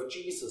picture of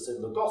Jesus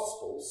in the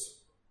Gospels,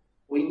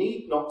 we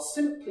need not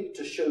simply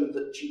to show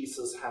that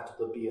Jesus had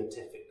the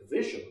beatific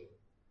vision,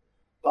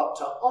 but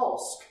to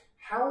ask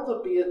how the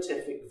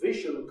beatific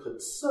vision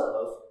could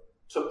serve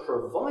to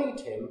provide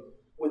him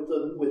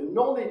with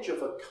knowledge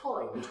of a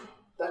kind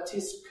that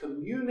is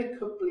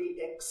communicably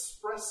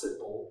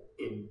expressible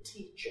in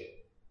teaching.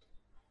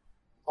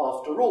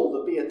 After all,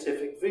 the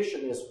beatific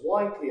vision is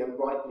widely and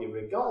rightly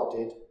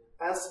regarded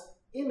as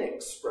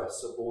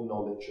inexpressible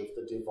knowledge of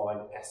the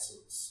divine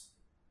essence,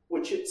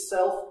 which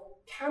itself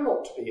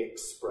cannot be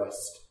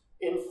expressed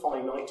in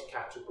finite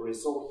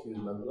categories or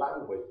human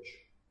language.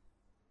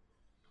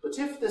 But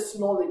if this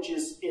knowledge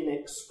is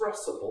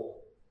inexpressible,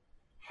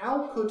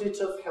 how could it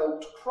have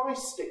helped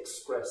Christ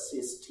express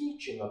his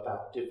teaching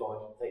about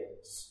divine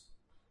things?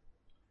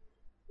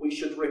 We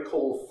should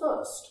recall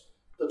first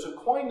that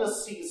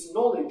Aquinas sees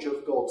knowledge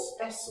of God's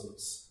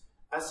essence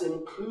as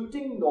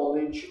including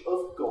knowledge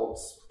of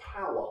God's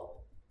power,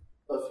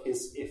 of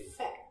his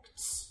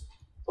effects,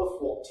 of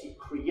what he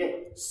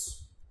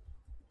creates.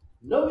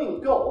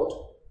 Knowing God,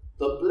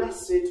 the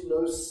blessed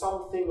knows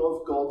something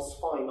of God's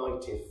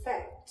finite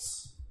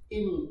effects,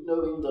 in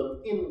knowing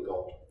them in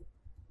God.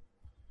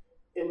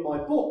 In my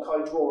book,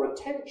 I draw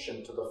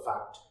attention to the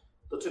fact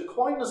that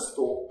Aquinas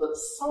thought that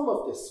some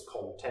of this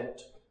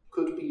content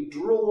could be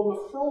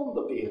drawn from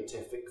the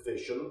beatific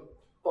vision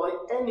by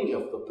any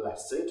of the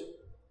blessed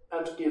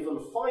and given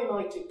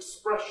finite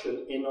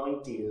expression in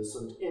ideas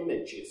and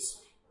images.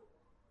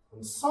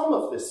 And some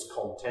of this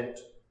content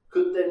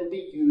could then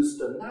be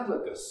used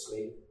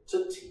analogously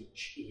to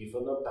teach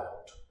even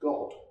about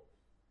God.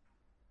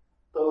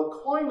 Though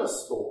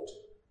Aquinas thought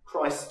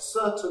Christ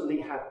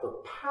certainly had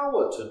the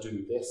power to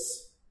do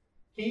this,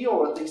 he,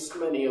 or at least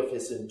many of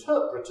his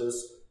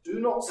interpreters, do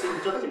not seem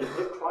to think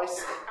that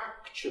Christ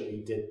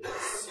actually did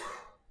this,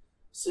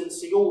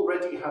 since he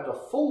already had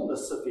a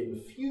fullness of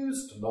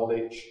infused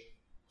knowledge.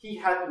 He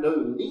had no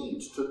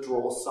need to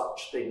draw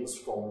such things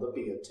from the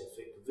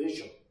beatific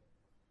vision.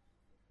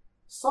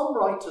 Some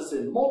writers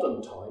in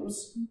modern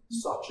times,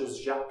 such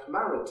as Jacques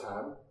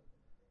Maritain,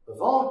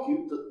 have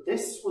argued that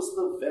this was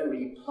the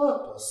very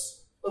purpose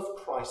of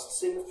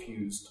Christ's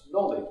infused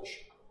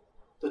knowledge,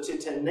 that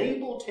it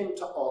enabled him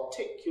to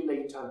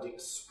articulate and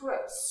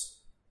express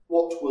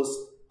what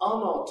was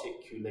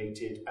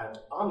unarticulated and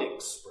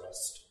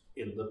unexpressed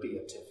in the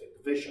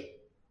beatific vision.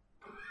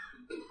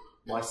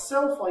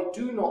 Myself, I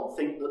do not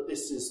think that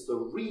this is the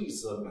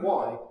reason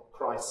why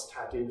Christ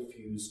had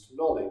infused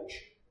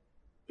knowledge,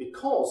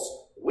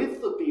 because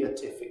with the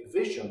beatific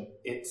vision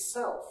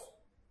itself,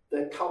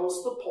 there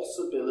comes the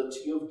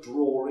possibility of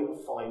drawing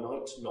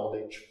finite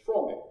knowledge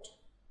from it.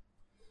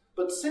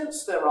 But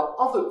since there are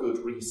other good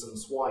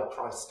reasons why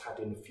Christ had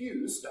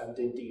infused and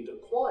indeed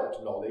acquired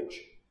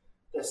knowledge,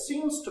 there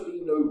seems to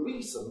be no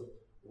reason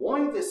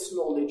why this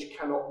knowledge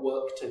cannot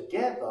work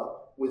together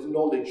with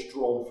knowledge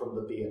drawn from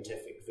the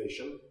beatific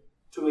vision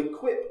to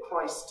equip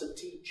Christ to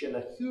teach in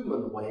a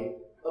human way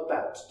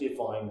about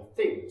divine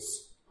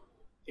things,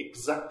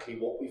 exactly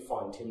what we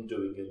find him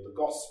doing in the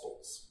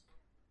Gospels.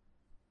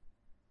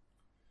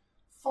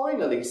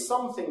 Finally,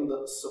 something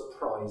that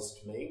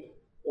surprised me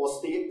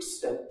was the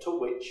extent to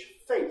which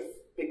faith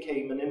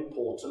became an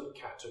important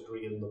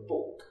category in the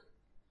book.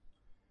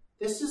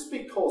 This is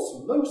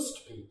because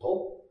most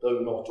people, though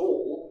not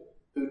all,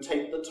 who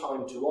take the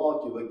time to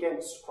argue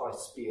against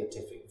Christ's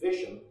beatific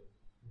vision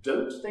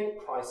don't think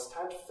Christ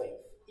had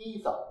faith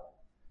either,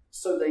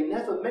 so they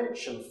never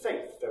mention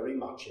faith very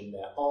much in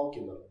their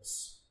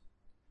arguments.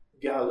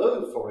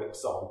 Gallo, for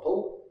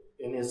example,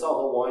 in his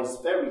otherwise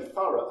very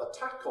thorough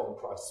attack on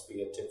Christ's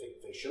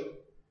beatific vision,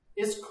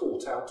 is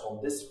caught out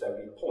on this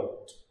very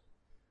point.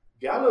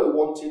 Gallo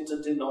wanted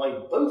to deny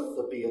both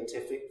the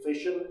beatific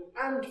vision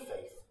and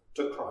faith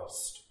to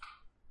Christ,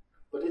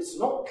 but it's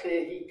not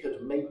clear he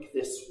could make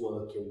this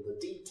work in the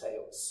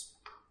details.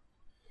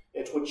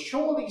 It would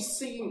surely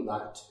seem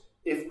that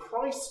if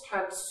Christ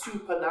had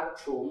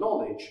supernatural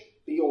knowledge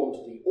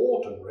beyond the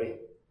ordinary,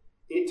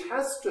 it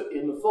has to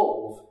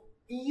involve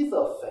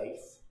either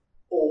faith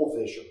or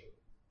vision.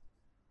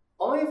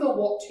 Either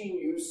what he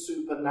knew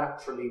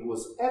supernaturally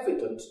was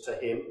evident to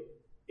him,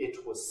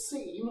 it was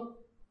seen,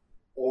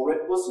 or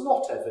it was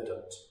not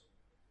evident,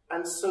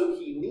 and so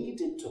he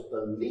needed to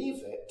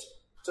believe it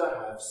to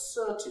have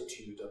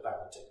certitude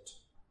about it.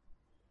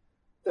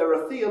 There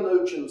are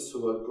theologians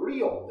who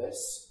agree on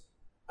this,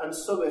 and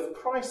so if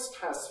Christ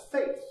has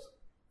faith,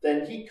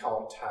 then he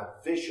can't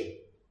have vision,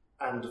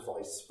 and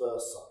vice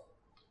versa.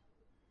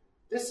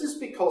 This is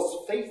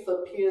because faith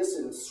appears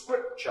in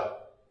Scripture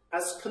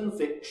as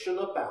conviction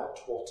about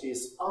what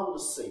is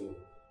unseen.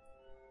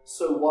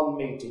 So one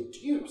may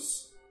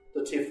deduce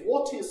that if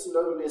what is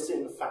known is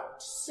in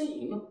fact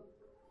seen,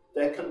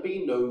 there can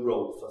be no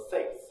role for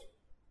faith.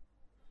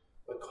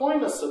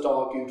 Aquinas had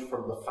argued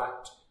from the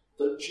fact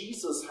that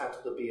Jesus had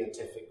the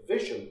beatific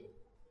vision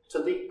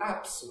to the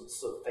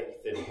absence of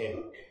faith in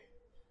him.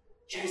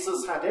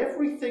 Jesus had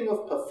everything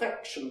of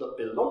perfection that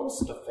belongs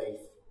to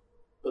faith,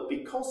 but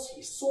because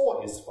he saw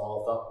his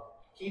Father,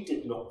 he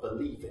did not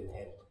believe in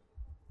him.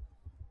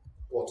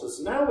 What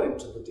has now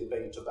entered the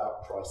debate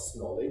about Christ's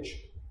knowledge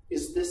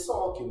is this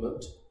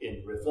argument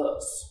in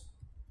reverse.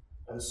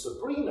 And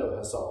Sobrino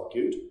has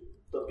argued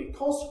that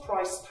because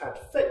Christ had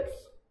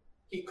faith,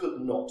 he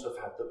could not have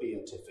had the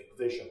beatific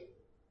vision.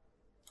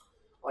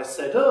 I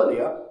said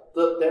earlier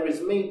that there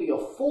is maybe a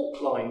fault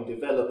line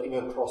developing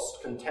across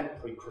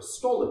contemporary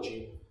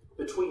Christology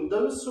between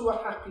those who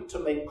are happy to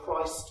make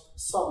Christ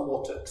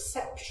somewhat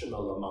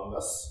exceptional among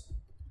us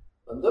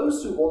and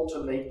those who want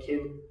to make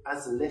him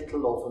as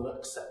little of an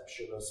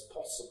exception as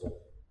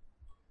possible.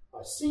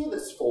 I see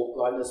this fault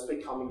line as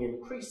becoming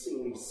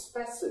increasingly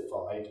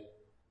specified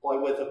by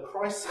whether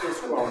Christ is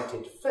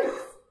granted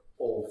faith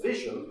or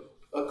vision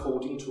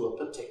according to a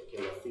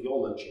particular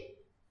theology.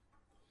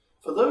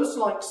 For those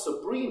like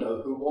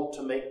Sobrino who want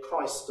to make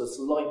Christ as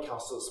like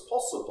us as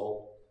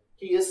possible,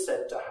 he is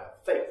said to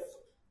have faith,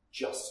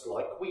 just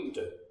like we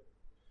do.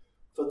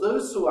 For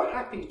those who are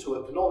happy to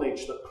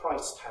acknowledge that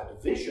Christ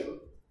had vision,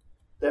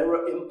 there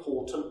are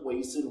important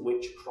ways in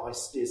which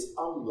Christ is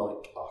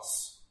unlike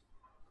us.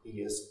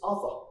 He is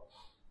other,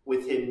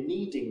 with him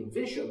needing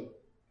vision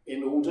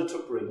in order to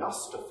bring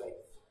us to faith.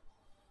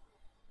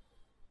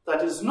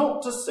 That is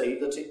not to say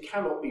that it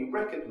cannot be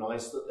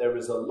recognised that there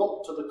is a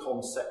lot to the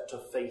concept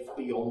of faith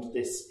beyond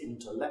this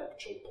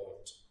intellectual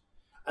point,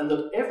 and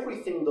that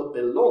everything that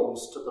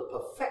belongs to the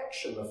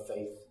perfection of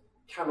faith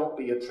cannot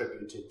be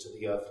attributed to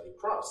the earthly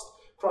Christ.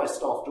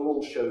 Christ, after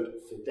all, showed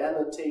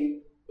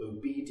fidelity,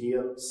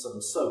 obedience,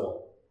 and so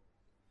on.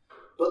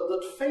 But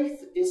that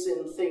faith is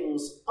in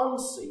things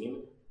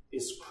unseen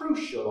is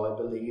crucial, I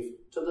believe,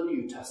 to the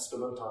New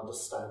Testament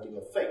understanding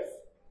of faith,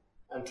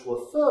 and to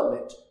affirm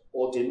it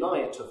or deny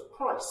it of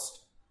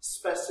Christ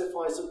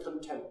specifies a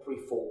contemporary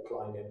fault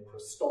line in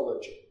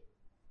Christology.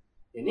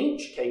 In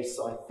each case,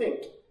 I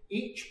think,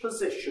 each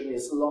position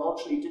is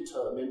largely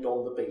determined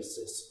on the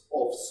basis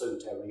of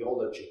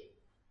soteriology.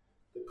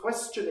 The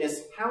question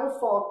is how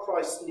far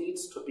Christ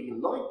needs to be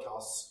like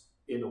us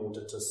in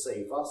order to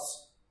save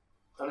us,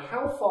 and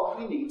how far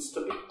he needs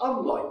to be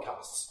unlike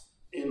us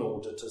in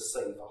order to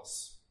save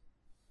us.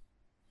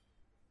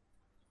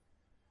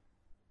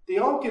 The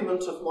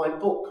argument of my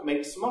book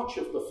makes much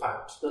of the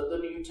fact that the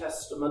New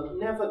Testament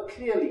never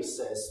clearly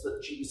says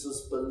that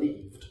Jesus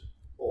believed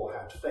or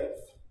had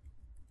faith.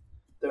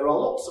 There are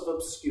lots of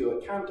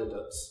obscure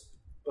candidates,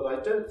 but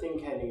I don't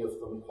think any of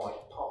them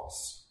quite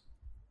pass.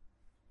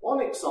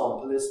 One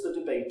example is the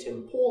debate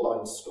in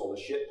Pauline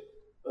scholarship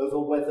over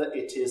whether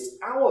it is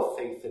our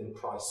faith in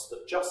Christ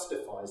that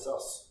justifies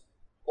us,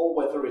 or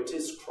whether it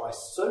is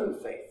Christ's own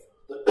faith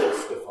that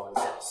justifies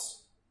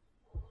us.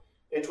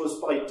 It was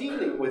by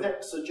dealing with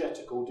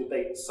exegetical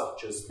debates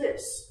such as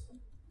this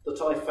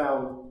that I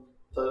found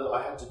that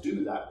I had to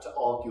do that to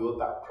argue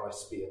about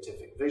Christ's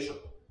beatific vision.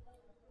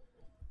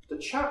 The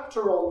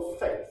chapter on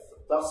faith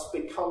thus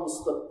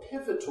becomes the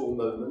pivotal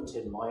moment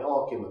in my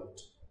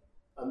argument,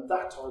 and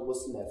that I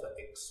was never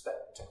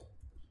expecting.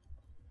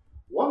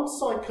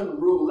 Once I can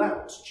rule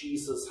out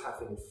Jesus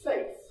having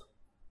faith,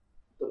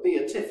 the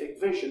beatific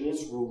vision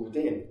is ruled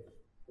in,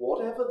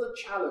 whatever the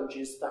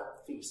challenges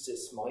that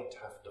thesis might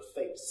have to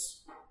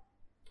face.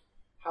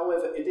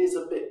 However, it is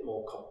a bit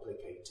more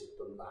complicated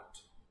than that.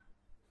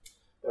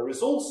 There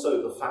is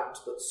also the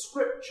fact that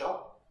Scripture,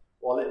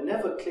 while it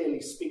never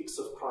clearly speaks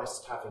of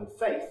Christ having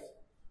faith,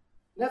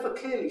 never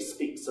clearly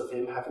speaks of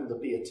him having the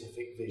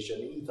beatific vision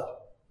either.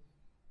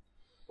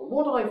 And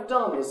what I've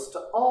done is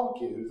to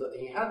argue that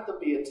he had the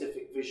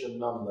beatific vision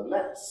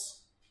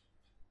nonetheless.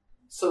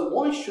 So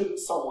why shouldn't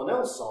someone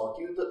else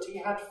argue that he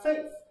had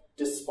faith,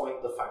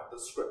 despite the fact that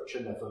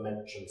Scripture never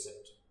mentions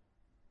it?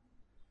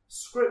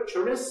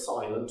 Scripture is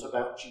silent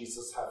about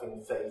Jesus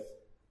having faith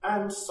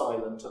and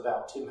silent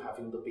about him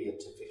having the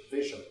beatific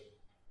vision.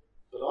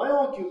 But I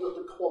argue that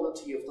the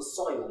quality of the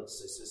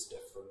silences is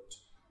different.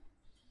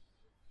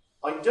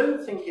 I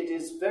don't think it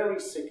is very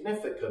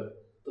significant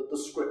that the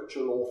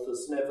scriptural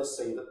authors never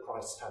say that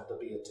Christ had the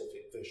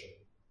beatific vision.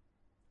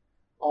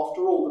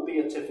 After all, the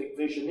beatific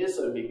vision is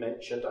only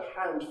mentioned a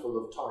handful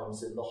of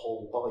times in the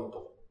whole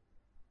Bible.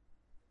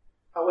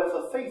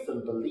 However, faith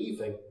and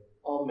believing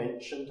are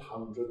mentioned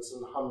hundreds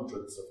and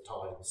hundreds of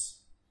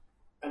times,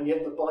 and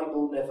yet the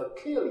Bible never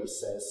clearly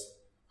says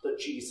that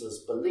Jesus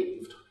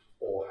believed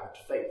or had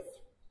faith.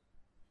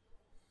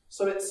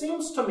 So it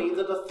seems to me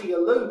that a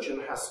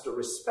theologian has to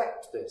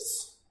respect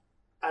this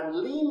and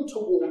lean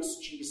towards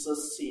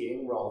Jesus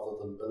seeing rather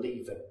than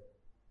believing.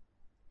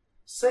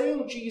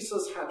 Saying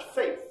Jesus had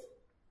faith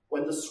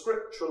when the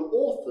scriptural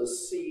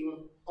authors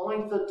seem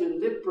either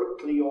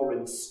deliberately or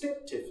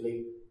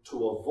instinctively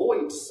to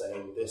avoid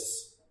saying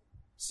this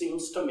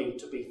seems to me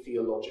to be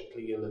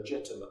theologically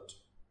illegitimate.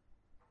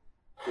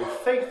 With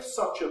faith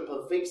such a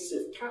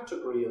pervasive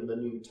category in the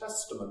New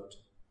Testament,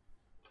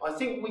 I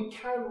think we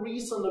can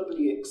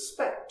reasonably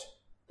expect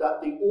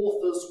that the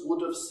authors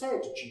would have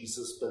said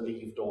Jesus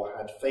believed or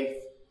had faith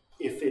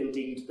if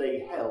indeed they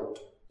held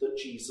that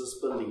Jesus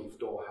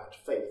believed or had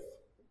faith.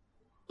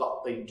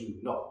 But they do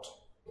not.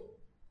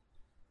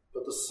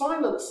 But the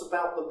silence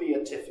about the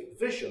beatific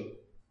vision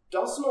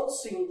does not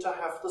seem to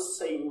have the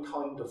same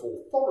kind of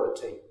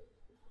authority,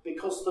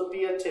 because the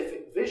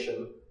beatific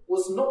vision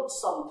was not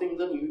something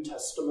the New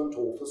Testament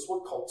authors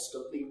were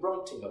constantly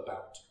writing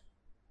about.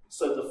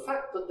 So the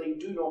fact that they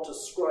do not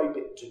ascribe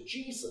it to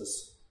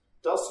Jesus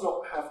does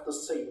not have the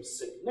same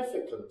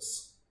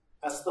significance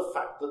as the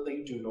fact that they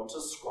do not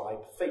ascribe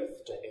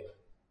faith to him.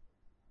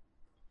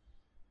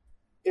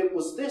 It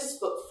was this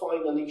that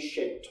finally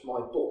shaped my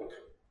book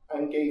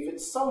and gave it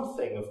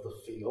something of the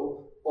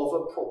feel of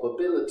a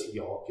probability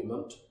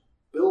argument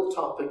built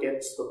up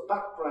against the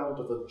background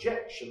of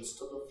objections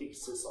to the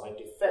thesis I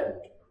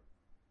defend,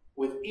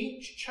 with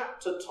each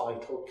chapter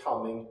title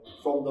coming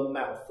from the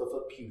mouth of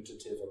a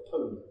putative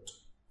opponent.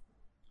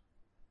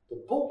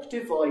 The book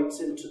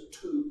divides into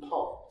two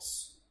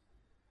parts,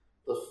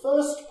 the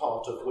first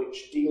part of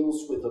which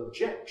deals with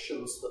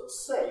objections that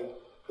say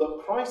that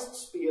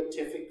Christ's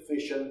beatific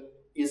vision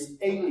is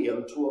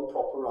alien to a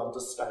proper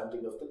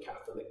understanding of the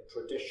Catholic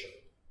tradition.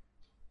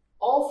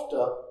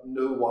 After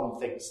No One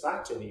Thinks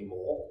That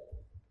Anymore,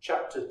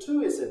 Chapter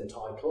 2 is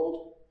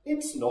entitled,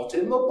 It's Not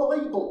in the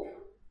Bible.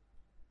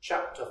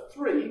 Chapter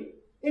 3,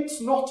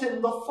 It's Not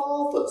in the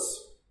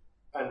Fathers.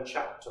 And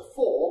Chapter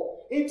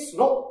 4, It's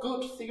Not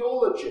Good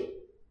Theology.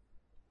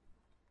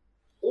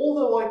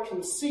 Although I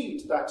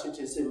concede that it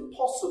is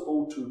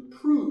impossible to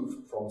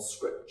prove from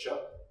Scripture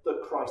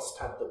that Christ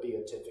had the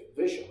beatific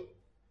vision,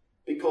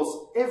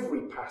 because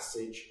every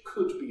passage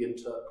could be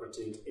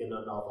interpreted in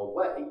another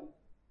way,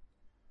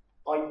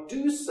 I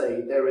do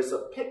say there is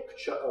a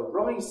picture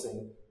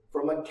arising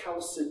from a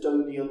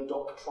Chalcedonian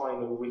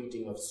doctrinal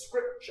reading of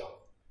Scripture,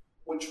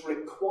 which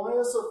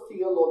requires a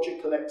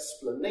theological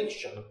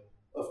explanation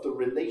of the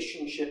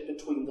relationship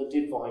between the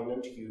divine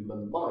and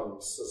human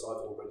minds, as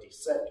I've already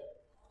said.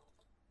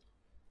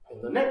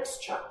 In the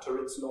next chapter,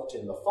 It's Not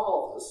in the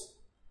Fathers,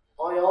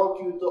 I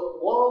argued that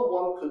while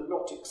one could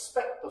not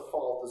expect the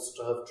Fathers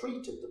to have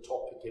treated the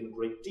topic in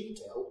great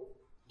detail,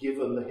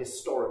 given the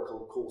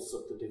historical course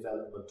of the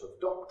development of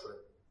doctrine,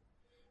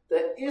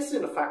 there is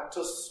in fact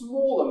a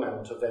small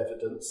amount of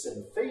evidence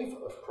in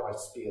favour of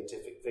Christ's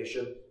beatific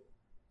vision,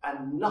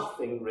 and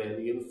nothing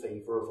really in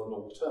favour of an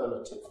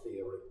alternative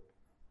theory.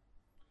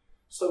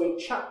 So in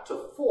chapter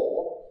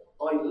 4,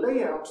 I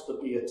lay out the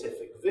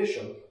beatific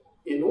vision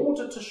in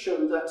order to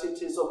show that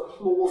it is a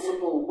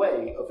plausible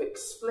way of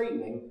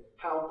explaining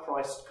how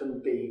Christ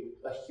can be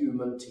a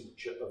human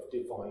teacher of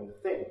divine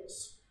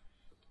things.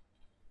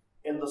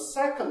 In the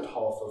second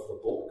half of the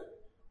book,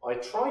 I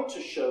tried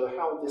to show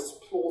how this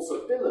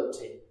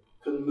plausibility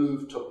can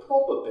move to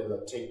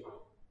probability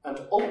and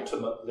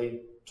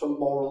ultimately to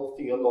moral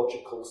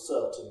theological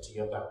certainty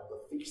about the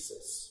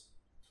thesis.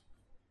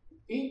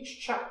 Each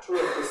chapter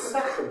of the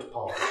second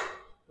part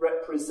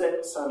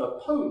represents an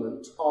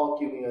opponent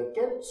arguing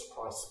against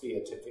Christ's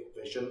beatific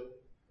vision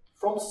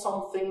from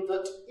something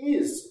that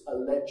is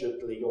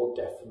allegedly or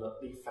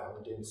definitely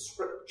found in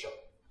Scripture.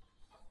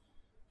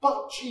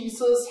 But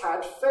Jesus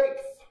had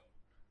faith.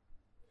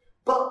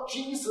 But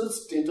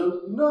Jesus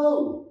didn't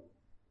know.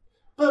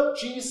 But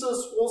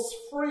Jesus was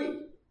free.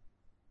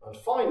 And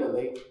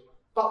finally,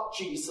 but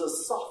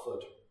Jesus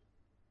suffered.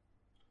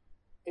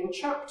 In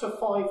chapter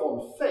 5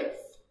 on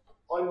faith,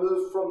 I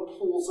move from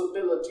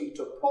plausibility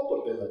to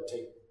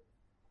probability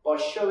by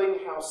showing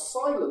how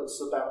silence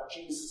about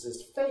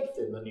Jesus' faith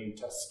in the New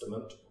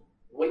Testament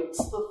weights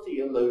the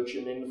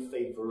theologian in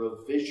favour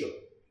of vision,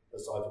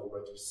 as I've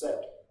already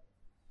said.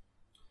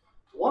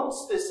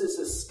 Once this is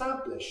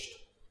established,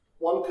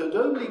 one could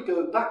only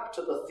go back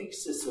to the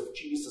thesis of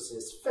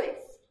Jesus'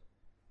 faith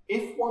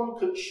if one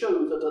could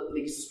show that at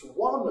least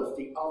one of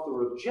the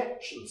other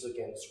objections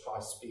against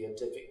Christ's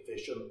beatific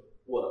vision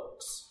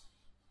works.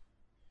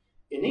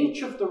 In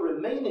each of the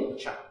remaining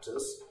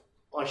chapters,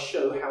 I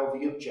show how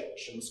the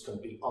objections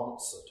can be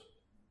answered.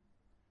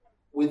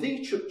 With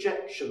each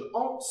objection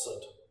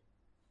answered,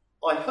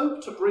 I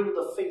hope to bring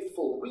the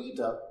faithful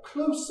reader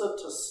closer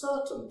to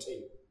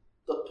certainty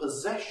that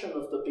possession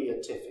of the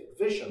beatific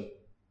vision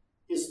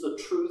is the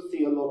true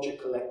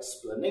theological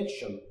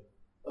explanation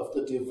of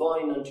the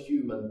divine and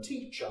human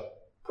teacher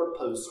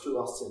proposed to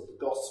us in the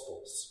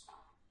Gospels.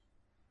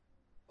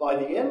 By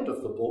the end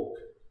of the book,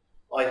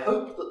 I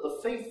hope that the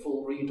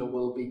faithful reader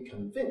will be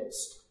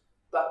convinced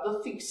that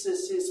the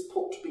thesis is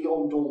put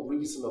beyond all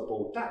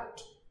reasonable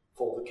doubt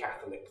for the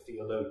Catholic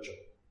theologian.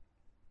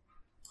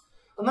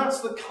 And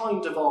that's the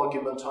kind of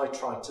argument I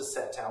try to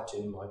set out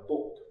in my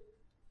book.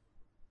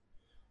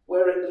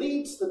 Where it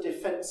leads the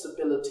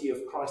defensibility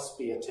of Christ's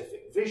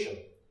beatific vision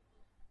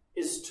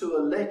is to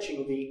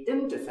alleging the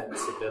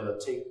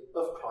indefensibility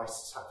of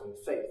Christ's having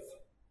faith.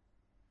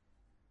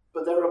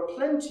 But there are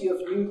plenty of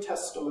New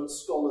Testament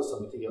scholars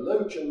and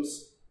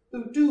theologians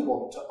who do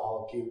want to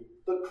argue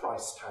that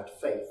Christ had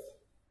faith,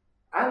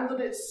 and that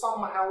it's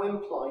somehow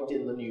implied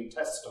in the New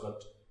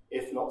Testament,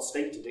 if not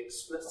stated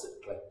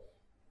explicitly.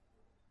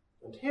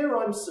 And here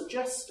I'm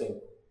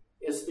suggesting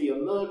is the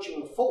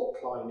emerging fault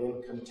line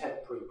in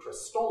contemporary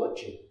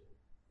Christology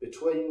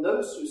between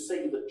those who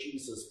say that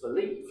Jesus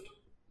believed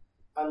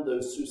and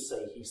those who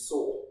say he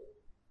saw.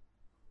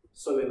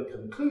 So in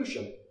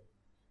conclusion,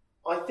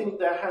 I think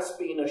there has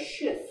been a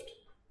shift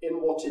in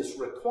what is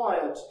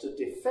required to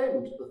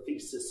defend the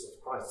thesis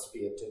of Christ's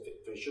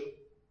beatific vision,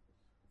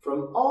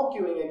 from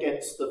arguing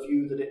against the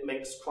view that it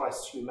makes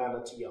Christ's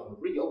humanity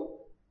unreal,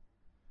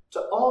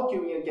 to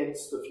arguing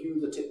against the view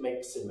that it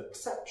makes him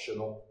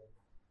exceptional,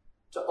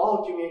 to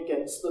arguing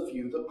against the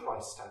view that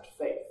Christ had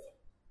faith.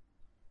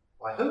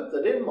 I hope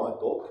that in my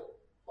book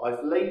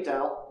I've laid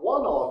out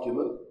one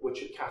argument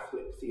which a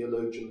Catholic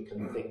theologian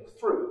can think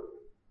through,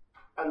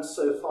 and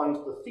so find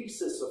the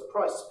thesis of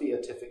Christ's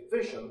beatific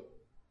vision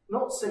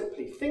not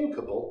simply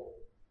thinkable,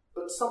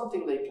 but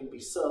something they can be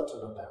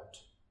certain about.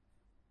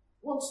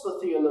 Once the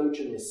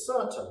theologian is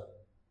certain,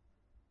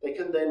 they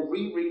can then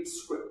reread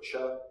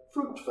Scripture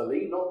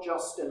fruitfully, not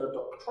just in a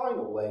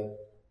doctrinal way,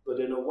 but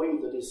in a way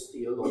that is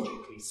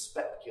theologically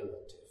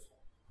speculative.